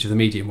advantage of the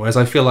medium. Whereas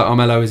I feel like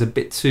Armello is a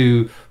bit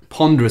too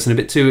ponderous and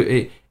a bit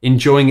too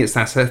enjoying its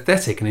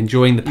aesthetic and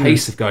enjoying the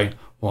pace of going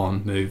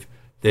one move,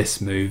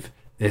 this,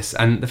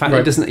 and the fact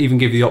that it doesn't even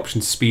give you the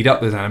option to speed up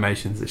those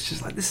animations. It's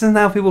just like, this isn't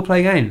how people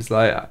play games.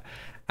 Like,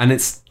 and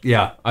it's,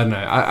 yeah, I don't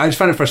know. I just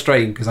found it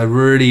frustrating because I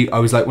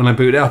was like, when I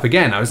booted it up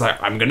again, I was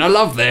like, I'm gonna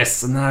love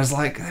this, and then I was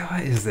like,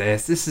 what is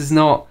this? This is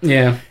not.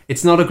 Yeah.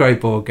 It's not a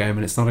great board game,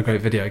 and it's not a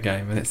great video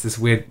game, and it's this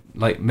weird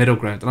like middle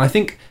ground. And I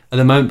think at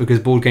the moment, because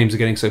board games are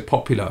getting so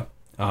popular,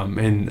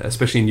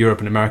 especially in Europe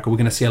and America, we're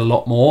going to see a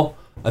lot more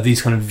of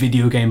these kind of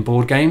video game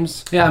board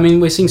games. Yeah, I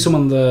mean, we're seeing some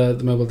on the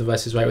mobile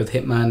devices, right, with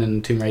Hitman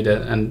and Tomb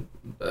Raider and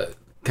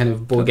kind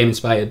of board game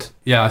inspired.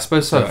 Yeah, I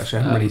suppose so. Actually,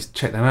 I haven't really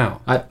checked them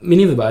out. Me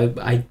neither, but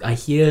I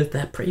hear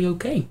they're pretty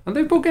okay. Are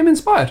they board game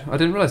inspired? I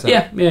didn't realise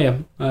that. Yeah.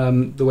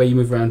 The way you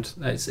move around.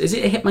 Is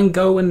it a Hitman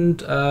Go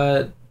and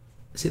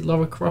is it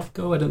Lara Croft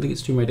Go? I don't think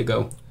it's Tomb Raider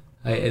Go.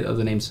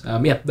 Other names.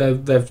 Yeah,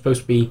 they're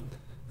supposed to be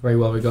very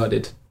well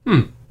regarded.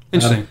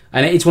 Interesting.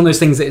 And it's one of those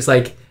things that it's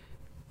like,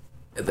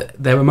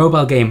 they're a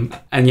mobile game,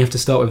 and you have to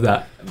start with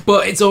that.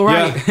 But it's all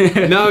right.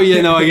 Yeah. No,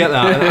 I get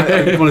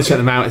that. I want to check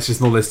them out. It's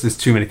just there's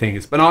too many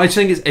things. But no, I just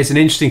think it's an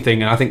interesting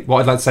thing, and I think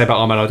what I'd like to say about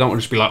Armello, I don't want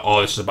to just be like,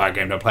 oh, this is a bad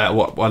game, don't play it.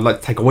 What I'd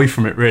like to take away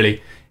from it,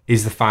 really,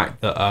 is the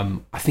fact that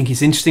I think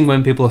it's interesting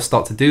when people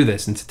start to do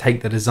this and to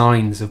take the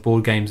designs of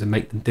board games and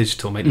make them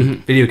digital, make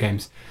them video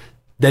games.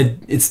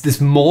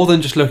 It's more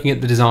than just looking at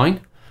the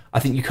design.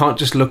 I think you can't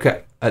just look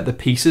at the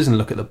pieces and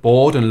look at the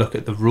board and look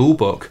at the rule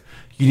book.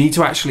 You need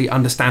to actually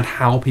understand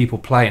how people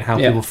play and how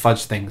people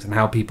fudge things and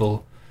how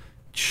people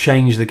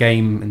change the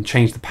game and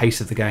change the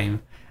pace of the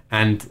game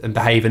and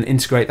behave and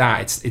integrate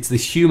that. It's the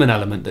human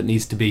element that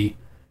needs to be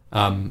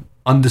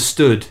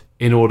understood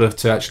in order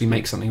to actually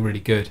make something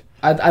really good.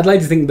 I'd like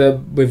to think that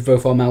with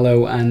both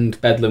Armello and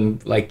Bedlam,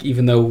 like,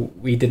 even though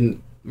we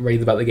didn't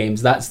rave about the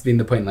games, that's been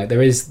the point. Like, there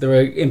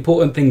are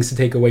important things to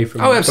take away from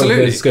both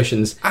the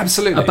discussions.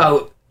 Absolutely.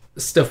 About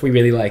stuff we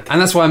really like.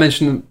 And that's why I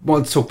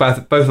wanted to talk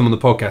about both of them on the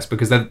podcast,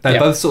 because they're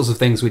both sorts of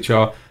things which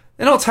are,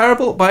 they're not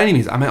terrible by any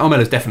means. I mean,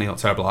 Armello's definitely not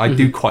terrible. I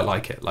do quite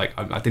like it. Like,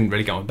 I didn't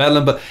really get on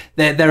Bedlam, but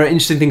there are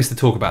interesting things to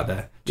talk about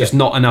there. Just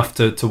not enough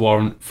to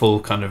warrant full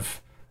kind of,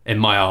 in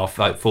my half,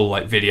 like full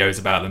like videos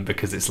about them,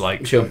 because it's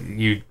like,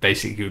 you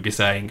basically would be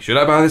saying, should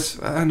I buy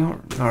this?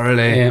 Not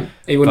really. Yeah,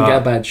 he wouldn't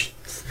get a badge.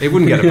 It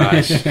wouldn't get a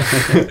badge.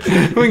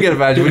 It wouldn't get a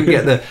badge. It wouldn't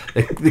get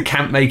the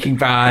camp making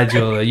badge,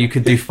 or you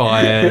could do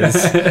fires.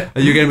 Are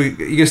you going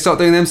to start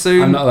doing them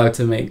soon? I'm not allowed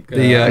to make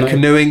the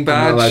canoeing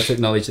badge. I'm not allowed to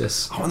acknowledge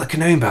this. I want the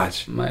canoeing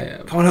badge. Come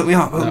on, hook me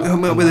up. Hook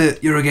me up with a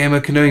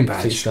Eurogamer canoeing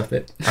badge. Please stop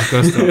it. I've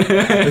got to stop.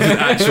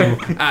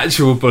 This is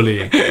actual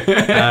bullying.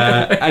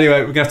 Anyway,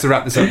 we're going to have to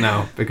wrap this up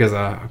now, because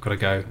I've got to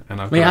go.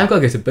 And I've got to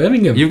go to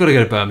Birmingham. You've got to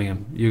go to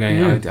Birmingham. You're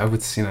going. I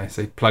would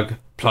say plug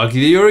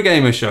the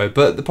Eurogamer show,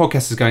 but the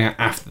podcast is going out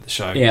after the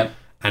show. Yeah.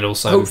 And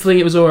also,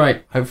 hopefully it was all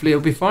right. Hopefully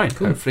it'll be fine.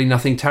 Cool. Hopefully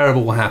nothing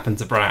terrible will happen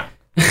to Brat.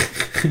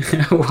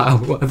 Wow,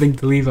 what a thing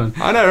to leave on.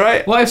 I know,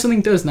 right? What if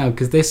something does now?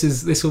 Because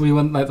this will be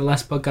one like the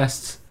last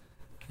podcast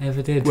I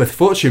ever did. With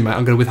fortune, mate,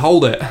 I'm going to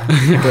withhold it.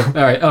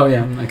 All right. Oh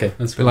yeah. Okay.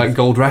 That's be like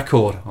gold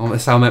record.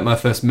 That's how I make my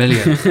first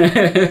million.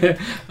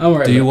 I'm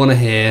right. Do you want to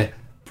hear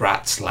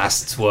Brat's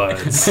last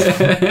words?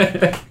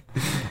 I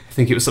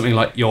think it was something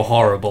like, "You're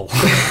horrible."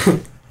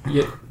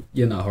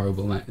 You're not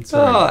horrible, mate. It's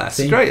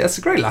that's great. That's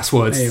a great last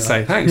words to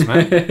say. Thanks,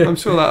 man. I'm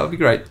sure that'll be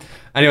great.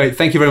 Anyway,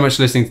 thank you very much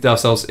for listening to Dark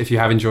Souls. If you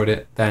have enjoyed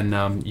it,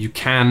 then you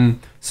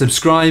can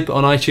subscribe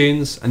on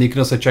iTunes, and you can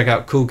also check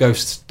out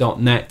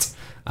coolghosts.net,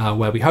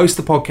 where we host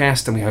the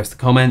podcast and we host the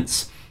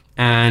comments,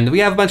 and we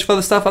have a bunch of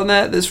other stuff on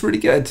there that's really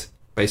good.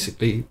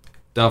 Basically,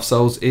 Dark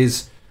Souls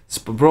is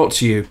brought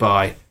to you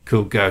by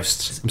Cool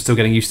Ghosts. I'm still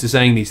getting used to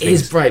saying these things. It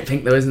is bright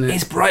pink though, isn't it?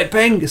 It's bright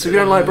pink. So if you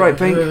don't like bright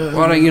pink,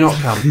 why don't you not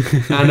come?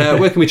 And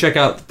where can we check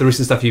out the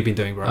recent stuff you've been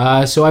doing,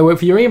 bro? So I work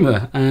for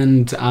Eurema,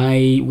 and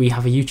we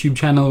have a YouTube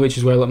channel, which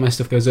is where a lot of my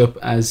stuff goes up,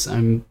 as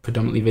I'm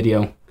predominantly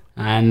video.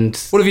 And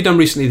what have you done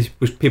recently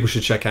which people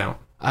should check out?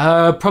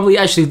 Probably,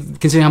 actually,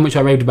 considering how much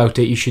I raved about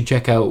it, you should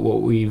check out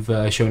what we've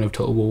shown of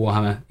Total War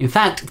Warhammer. In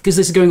fact, because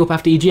this is going up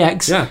after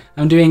EGX,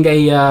 I'm doing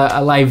a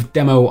live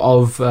demo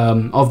of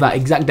that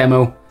exact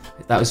demo.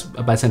 That was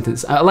a bad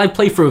sentence. A live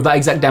playthrough of that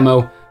exact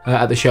demo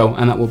at the show,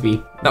 and that will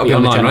be That'll be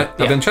online, on right?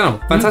 That'll be on the channel.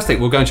 Fantastic.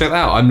 We'll go and check that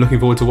out. I'm looking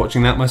forward to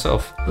watching that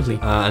myself. Lovely.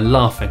 And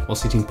laughing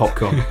whilst eating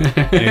popcorn.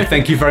 Anyway,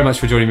 thank you very much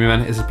for joining me,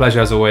 man. It's a pleasure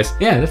as always.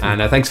 Yeah,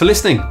 definitely. And thanks for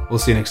listening. We'll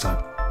see you next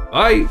time.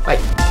 Bye.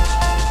 Bye.